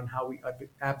together on how we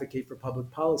advocate for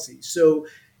public policy. So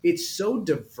it's so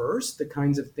diverse, the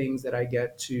kinds of things that I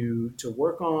get to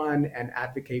work on and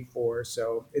advocate for.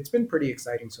 So it's been pretty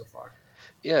exciting so far.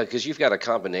 Yeah, because you've got a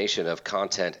combination of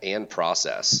content and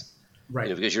process, right?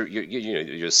 Because you're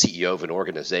the CEO of an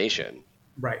organization,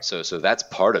 right? So that's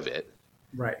part of it,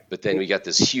 right? But then we got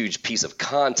this huge piece of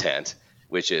content,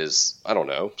 which is, I don't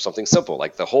know, something simple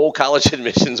like the whole college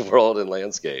admissions world and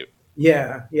landscape.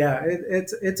 Yeah,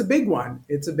 it's a big one.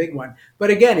 It's a big one. But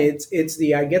again, it's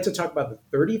I get to talk about the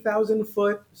 30,000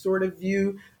 foot sort of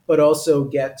view, but also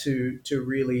get to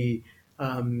really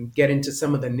get into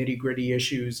some of the nitty gritty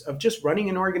issues of just running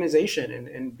an organization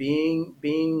and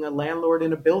being a landlord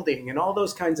in a building and all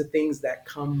those kinds of things that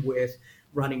come with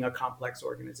running a complex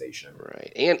organization.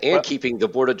 Right. And keeping the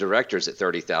board of directors at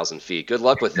 30,000 feet. Good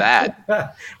luck with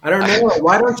that. I don't know.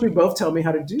 Why don't you both tell me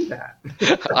how to do that?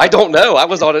 I don't know. I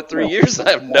was on it 3 years.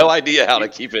 I have no idea how to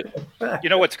keep it. You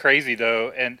know what's crazy though,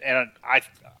 and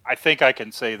I think I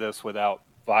can say this without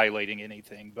violating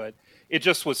anything, but it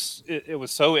just was it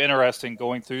was so interesting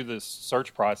going through this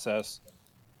search process.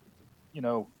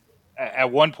 At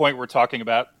one point we're talking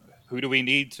about who do we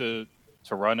need to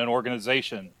run an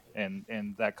organization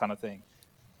and that kind of thing.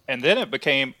 And then it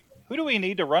became, who do we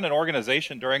need to run an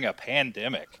organization during a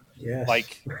pandemic? Yes.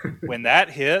 Like when that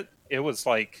hit, it was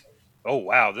like, oh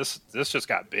wow, this just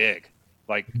got big.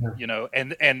 Like,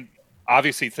 and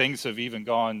obviously things have even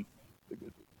gone,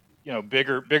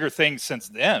 bigger things since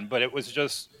then, but it was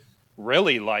just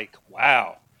really like,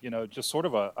 wow, just sort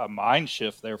of a mind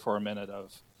shift there for a minute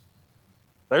of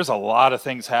there's a lot of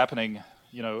things happening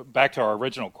back to our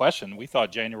original question, we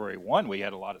thought January 1 we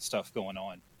had a lot of stuff going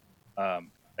on,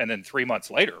 and then 3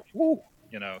 months later, woo,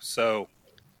 so.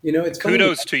 It's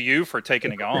kudos funny. to you for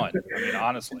taking it on. I mean,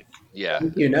 honestly. Yeah,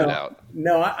 no doubt.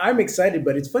 No, I'm excited,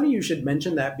 but it's funny you should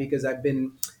mention that because I've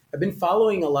been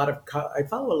following a lot of I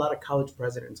follow a lot of college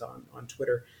presidents on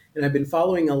Twitter, and I've been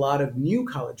following a lot of new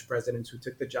college presidents who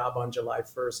took the job on July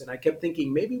 1st, and I kept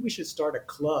thinking maybe we should start a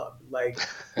club, like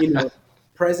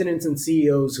presidents and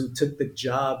CEOs who took the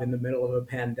job in the middle of a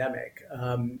pandemic,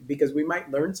 because we might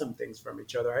learn some things from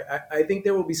each other. I think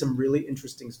there will be some really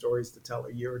interesting stories to tell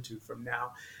a year or two from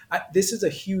now. This is a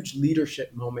huge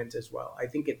leadership moment as well. I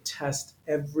think it tests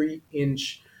every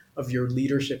inch of your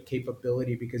leadership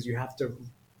capability because you have to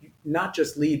not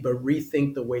just lead, but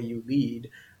rethink the way you lead.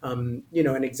 An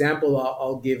example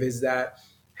I'll give is that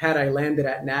had I landed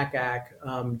at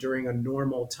NACAC during a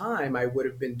normal time, I would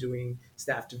have been doing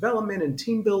staff development and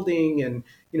team building and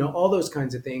all those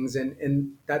kinds of things.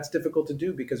 And that's difficult to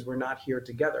do because we're not here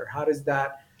together. How does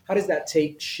that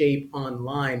take shape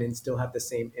online and still have the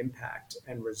same impact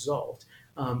and result?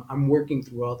 I'm working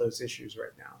through all those issues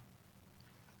right now.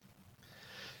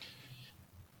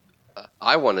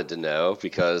 I wanted to know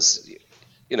because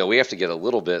we have to get a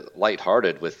little bit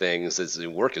lighthearted with things as the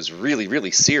work is really,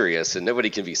 really serious and nobody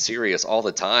can be serious all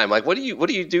the time. Like, what do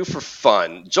you do for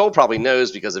fun? Joel probably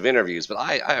knows because of interviews, but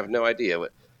I have no idea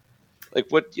what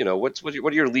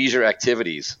are your leisure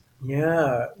activities?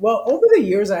 Yeah. Well, over the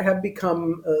years, I have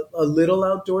become a little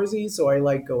outdoorsy. So I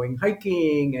like going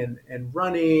hiking and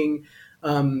running.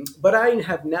 But I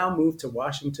have now moved to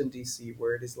Washington, D.C.,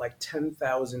 where it is like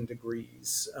 10,000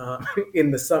 degrees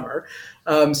in the summer.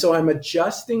 So I'm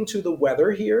adjusting to the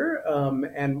weather here.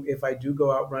 And if I do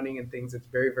go out running and things, it's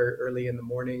very, very early in the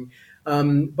morning.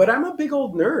 But I'm a big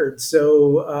old nerd.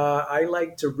 So I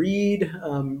like to read.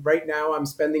 Right now, I'm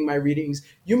spending my readings.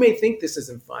 You may think this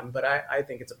isn't fun, but I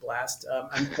think it's a blast.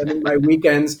 I'm spending my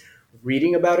weekends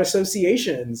reading about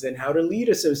associations and how to lead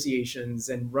associations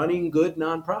and running good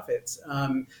nonprofits.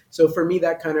 So for me,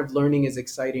 that kind of learning is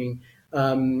exciting.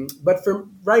 But for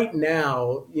right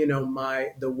now,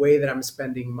 the way that I'm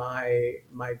spending my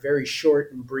very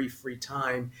short and brief free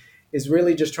time is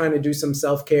really just trying to do some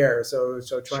self-care. So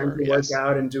trying to work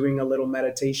out and doing a little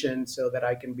meditation so that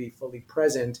I can be fully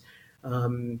present.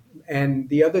 And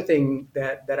the other thing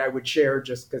that I would share,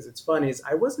 just because it's fun, is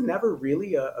I was never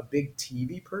really a big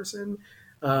TV person.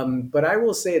 But I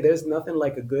will say there's nothing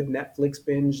like a good Netflix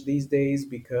binge these days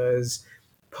because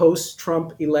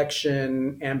post-Trump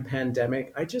election and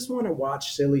pandemic, I just want to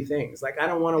watch silly things. Like I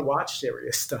don't want to watch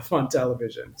serious stuff on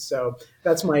television. So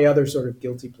that's my other sort of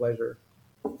guilty pleasure.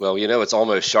 Well, it's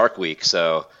almost Shark Week,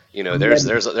 so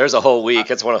there's a whole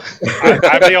week. It's one of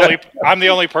I'm the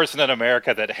only person in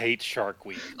America that hates Shark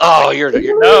Week. Oh, you're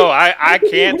no, I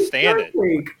can't stand it.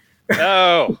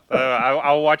 No,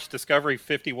 I'll watch Discovery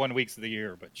 51 weeks of the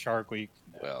year, but Shark Week,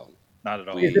 well, not at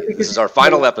all. This is our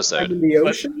final episode. In the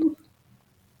ocean?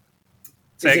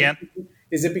 Say again?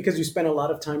 Is it because you spend a lot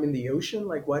of time in the ocean?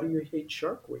 Like, why do you hate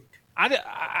Shark Week?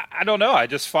 I don't know. I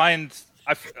just find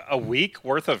a week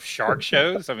worth of shark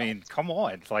shows. I mean, come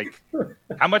on. Like,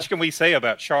 how much can we say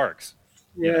about sharks?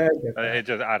 Yeah. I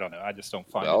don't know. I just don't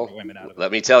find women out of it.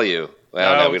 Let me tell you.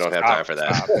 Well, no, we don't have time for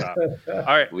that. Stop.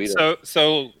 All right.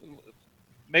 So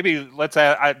maybe let's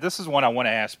add, this is one I want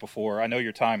to ask before. I know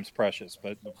your time's precious,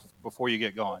 but before you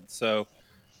get going. So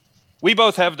we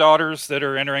both have daughters that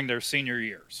are entering their senior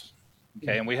years.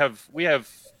 Okay. And we have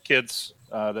kids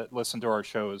that listen to our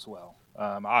show as well.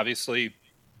 Obviously,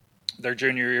 their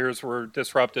junior years were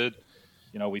disrupted.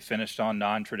 We finished on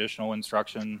non-traditional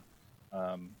instruction.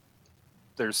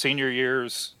 Their senior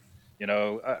years,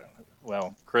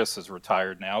 Chris is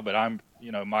retired now, but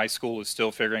my school is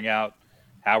still figuring out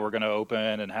how we're going to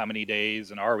open and how many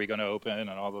days and are we going to open and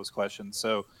all those questions.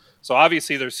 So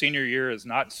obviously their senior year is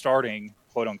not starting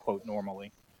quote unquote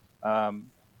normally.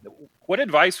 What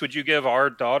advice would you give our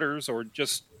daughters or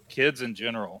just kids in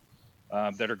general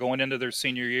that are going into their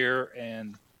senior year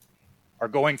and are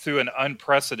going through an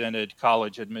unprecedented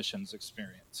college admissions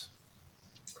experience?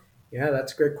 Yeah,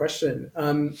 that's a great question.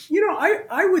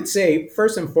 I would say,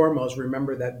 first and foremost,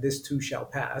 remember that this too shall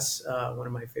pass, one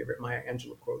of my favorite Maya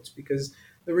Angelou quotes, because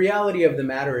the reality of the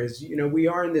matter is, we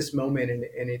are in this moment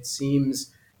and it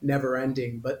seems never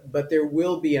ending, but there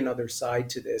will be another side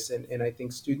to this. And I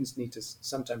think students need to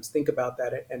sometimes think about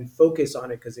that and focus on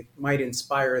it because it might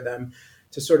inspire them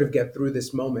to sort of get through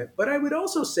this moment. But I would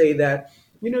also say that,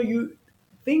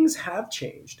 things have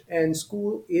changed and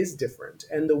school is different.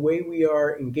 And the way we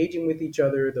are engaging with each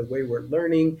other, the way we're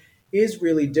learning is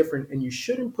really different. And you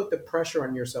shouldn't put the pressure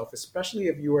on yourself, especially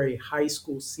if you are a high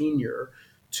school senior,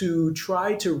 to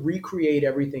try to recreate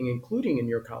everything, including in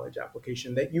your college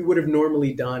application, that you would have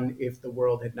normally done if the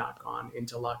world had not gone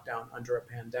into lockdown under a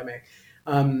pandemic.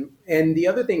 And the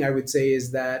other thing I would say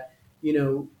is that,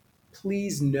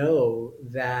 please know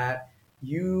that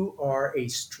you are a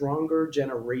stronger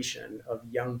generation of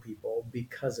young people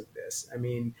because of this. I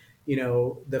mean,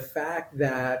 the fact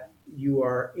that you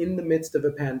are in the midst of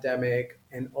a pandemic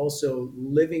and also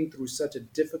living through such a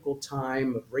difficult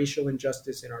time of racial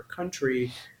injustice in our country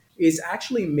is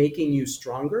actually making you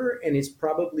stronger, and is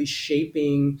probably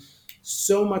shaping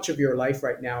so much of your life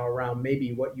right now around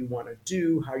maybe what you want to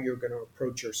do, how you're going to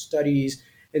approach your studies.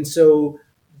 And so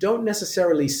don't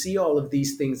necessarily see all of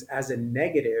these things as a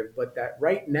negative, but that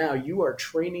right now you are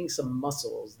training some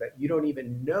muscles that you don't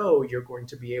even know you're going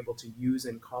to be able to use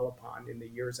and call upon in the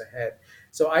years ahead.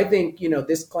 So I think,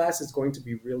 this class is going to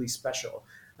be really special.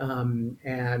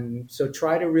 And so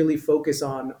try to really focus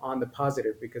on the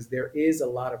positive, because there is a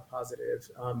lot of positive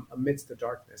amidst the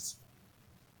darkness.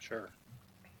 Sure.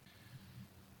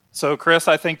 So, Chris,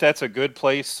 I think that's a good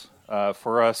place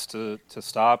for us to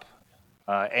stop.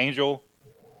 Angel,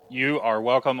 you are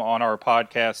welcome on our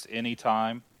podcast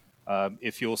anytime.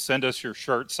 If you'll send us your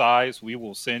shirt size, we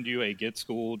will send you a Get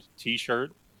Schooled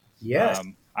t-shirt. Yes.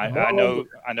 I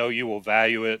know you will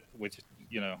value it, with,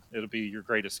 it'll be your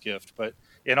greatest gift. But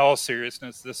in all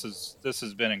seriousness, this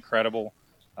has been incredible.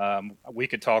 We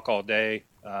could talk all day.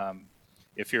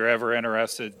 If you're ever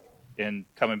interested in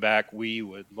coming back, we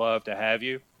would love to have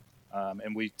you.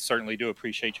 And we certainly do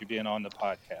appreciate you being on the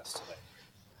podcast today.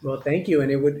 Well, thank you.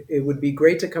 And it would be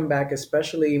great to come back,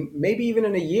 especially maybe even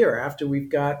in a year after we've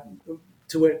got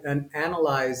to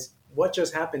analyze what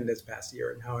just happened this past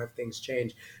year and how have things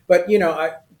changed. But,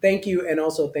 I thank you. And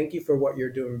also thank you for what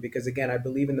you're doing, because, again, I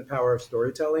believe in the power of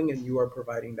storytelling, and you are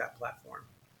providing that platform.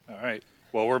 All right.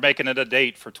 Well, we're making it a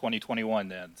date for 2021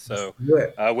 then. So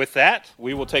with that,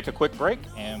 we will take a quick break,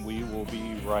 and we will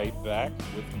be right back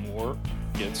with more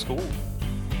Get Schooled.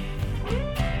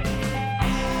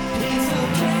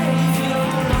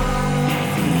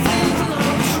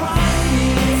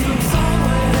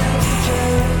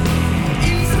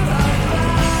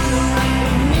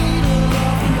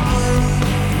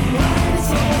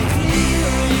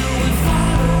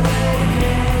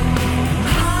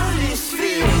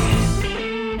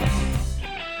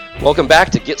 Welcome back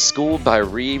to Get Schooled by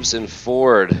Reeves and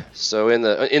Ford. So in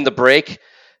the break,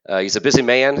 he's a busy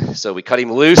man, so we cut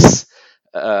him loose,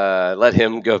 let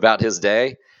him go about his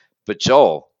day. But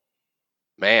Joel,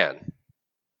 man,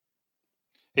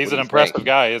 he's an impressive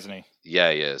guy, isn't he?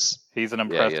 Yeah, he is. He's an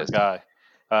impressive guy.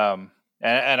 And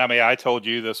I mean, I told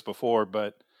you this before,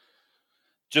 but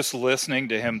just listening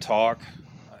to him talk,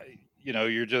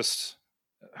 you're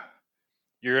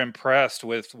impressed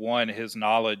with, one, his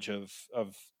knowledge of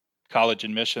college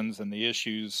admissions and the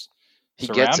issues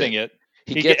surrounding it.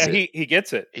 He gets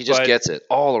it. He just gets it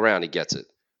all around. He gets it.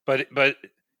 But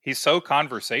he's so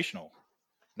conversational.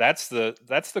 That's the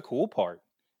cool part.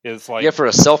 Is like, for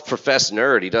a self-professed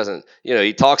nerd, he doesn't.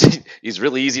 He talks. He's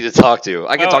really easy to talk to.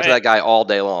 I can talk to that guy all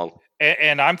day long.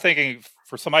 And I'm thinking,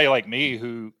 for somebody like me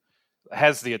who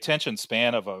has the attention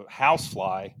span of a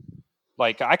housefly,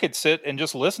 like, I could sit and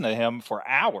just listen to him for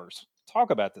hours talk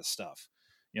about this stuff,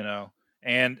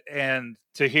 and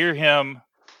to hear him,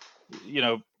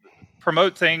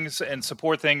 promote things and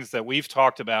support things that we've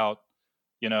talked about,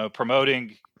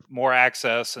 promoting more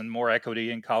access and more equity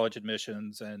in college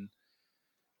admissions, and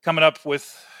coming up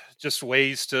with just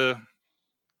ways to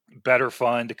better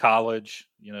fund college,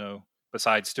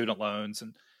 besides student loans.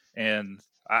 And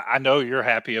I know you're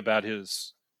happy about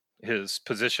his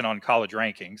position on college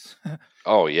rankings.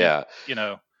 Oh yeah.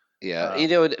 Yeah.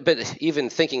 But even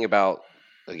thinking about,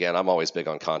 again, I'm always big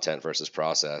on content versus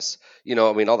process.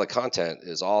 All the content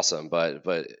is awesome, but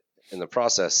in the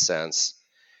process sense,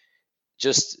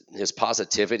 just his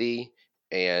positivity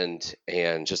and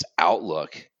just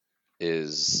outlook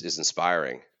is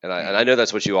inspiring. And I know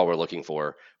that's what you all were looking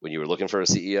for when you were looking for a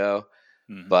CEO,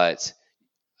 but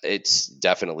it's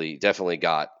definitely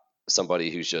got somebody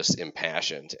who's just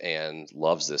impassioned and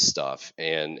loves this stuff,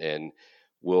 and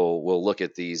will look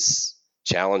at these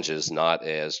challenges not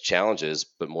as challenges,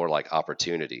 but more like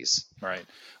opportunities. Right.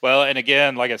 Well, and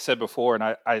again, like I said before, and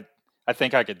I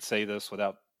think I could say this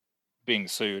without being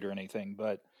sued or anything,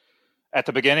 but at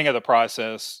the beginning of the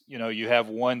process, you have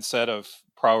one set of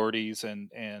priorities,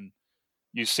 and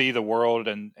you see the world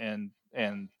and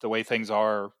the way things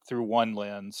are through one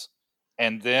lens.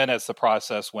 And then as the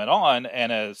process went on,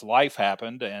 and as life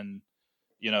happened, and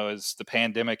as the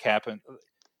pandemic happened,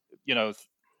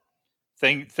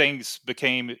 things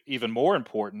became even more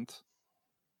important,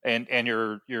 and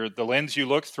the lens you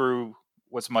look through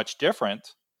was much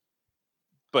different,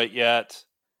 but yet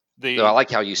No, I like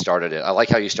how you started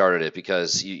it.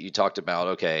 Because you talked about,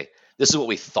 okay, this is what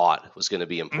we thought was going to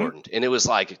be important. And it was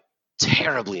like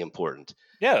terribly important.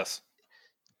 Yes.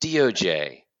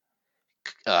 DOJ,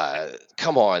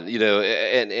 come on,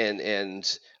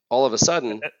 and all of a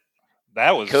sudden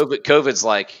that was COVID's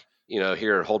like,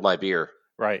 here, hold my beer.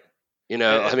 Right.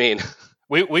 I mean,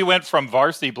 we went from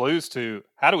Varsity Blues to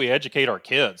how do we educate our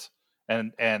kids?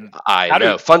 And I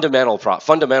know fundamental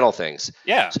things.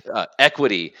 Yeah.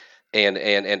 Equity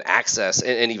and access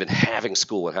and even having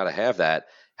school and how to have that.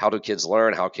 How do kids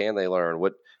learn? How can they learn?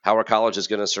 How are colleges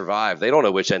going to survive? They don't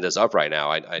know which end is up right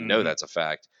now. I know that's a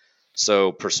fact.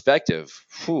 So perspective,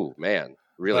 man,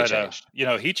 really changed.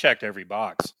 He checked every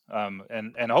box.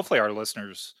 And hopefully our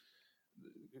listeners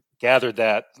gathered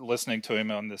that listening to him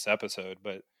on this episode.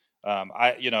 But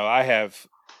I have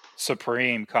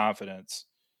supreme confidence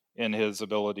in his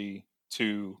ability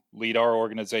to lead our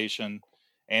organization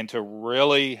and to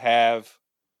really have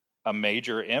a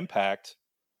major impact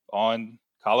on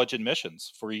college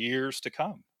admissions for years to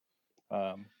come.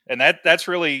 And that's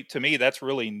really, to me, that's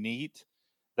really neat.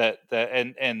 That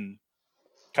and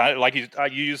kind of like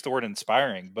you used the word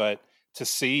inspiring, but to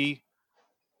see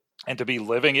and to be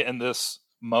living in this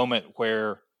moment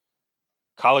where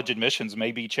college admissions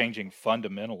may be changing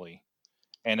fundamentally,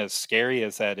 and as scary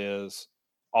as that is,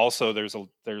 also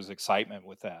there's excitement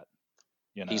with that.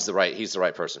 He's the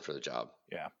right person for the job.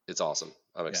 Yeah, it's awesome.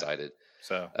 I'm excited.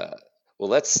 So, well,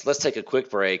 let's take a quick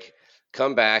break.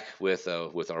 Come back with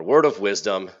our word of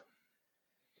wisdom.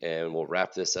 And we'll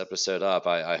wrap this episode up.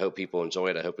 I hope people enjoy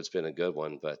it. I hope it's been a good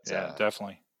one. But yeah,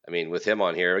 definitely. I mean, with him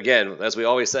on here, again, as we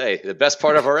always say, the best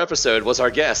part of our episode was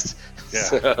our guest. Yeah.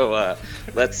 So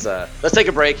let's take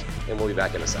a break, and we'll be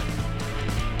back in a second.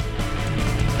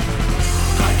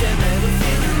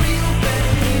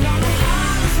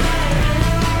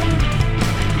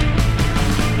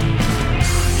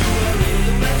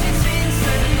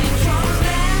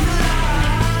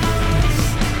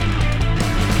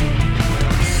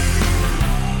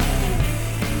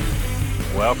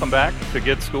 Welcome back to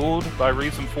Get Schooled by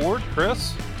Reason Ford.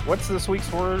 Chris, what's this week's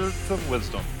word of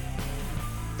wisdom?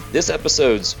 This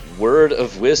episode's word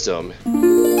of wisdom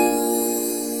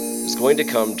is going to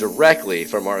come directly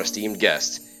from our esteemed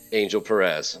guest, Angel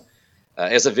Perez.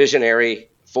 As a visionary,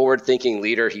 forward-thinking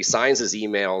leader, he signs his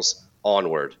emails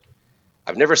onward.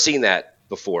 I've never seen that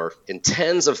before in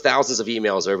tens of thousands of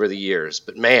emails over the years.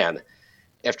 But man,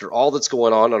 after all that's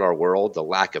going on in our world, the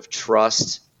lack of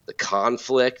trust, the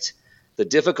conflict, the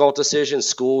difficult decisions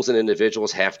schools and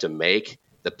individuals have to make,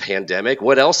 the pandemic,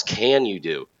 what else can you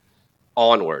do?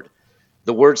 Onward.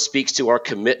 The word speaks to our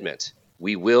commitment.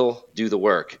 We will do the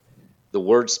work. The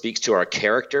word speaks to our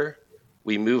character.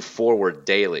 We move forward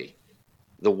daily.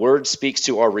 The word speaks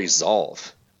to our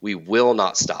resolve. We will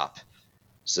not stop.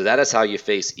 So that is how you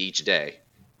face each day.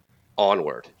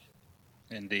 Onward.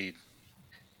 Indeed.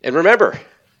 And remember,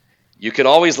 you can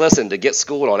always listen to Get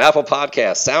Schooled on Apple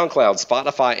Podcasts, SoundCloud,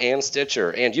 Spotify, and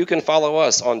Stitcher. And you can follow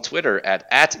us on Twitter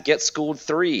at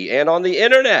GetSchooled3 and on the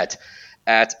internet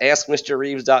at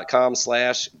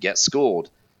AskMrReeves.com/GetSchooled.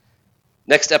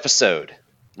 Next episode,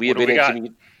 we have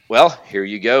been well, here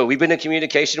you go. We've been in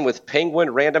communication with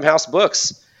Penguin Random House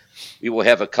Books. We will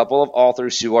have a couple of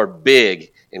authors who are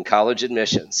big in college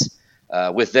admissions.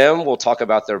 With them, we'll talk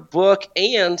about their book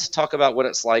and talk about what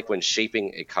it's like when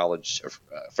shaping a college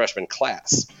freshman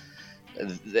class.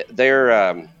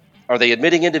 Are they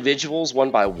admitting individuals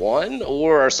one by one,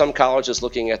 or are some colleges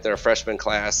looking at their freshman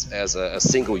class as a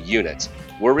single unit?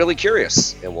 We're really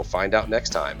curious, and we'll find out next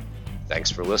time. Thanks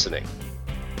for listening.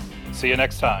 See you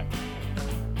next time.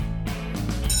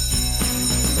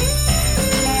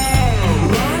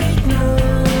 Right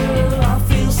now, I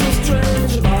feel so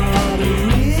strange about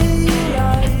it.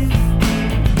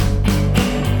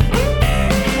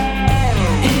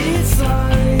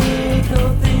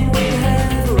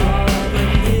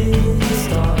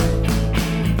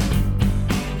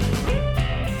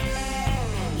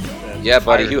 Yeah,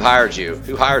 buddy, who hired you?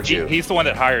 Who hired you? He's the one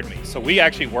that hired me. So we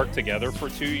actually worked together for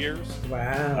 2 years.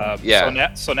 Wow.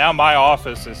 Yeah. So now my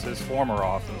office is his former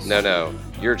office. No,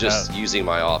 you're just using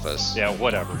my office. Yeah,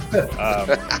 whatever.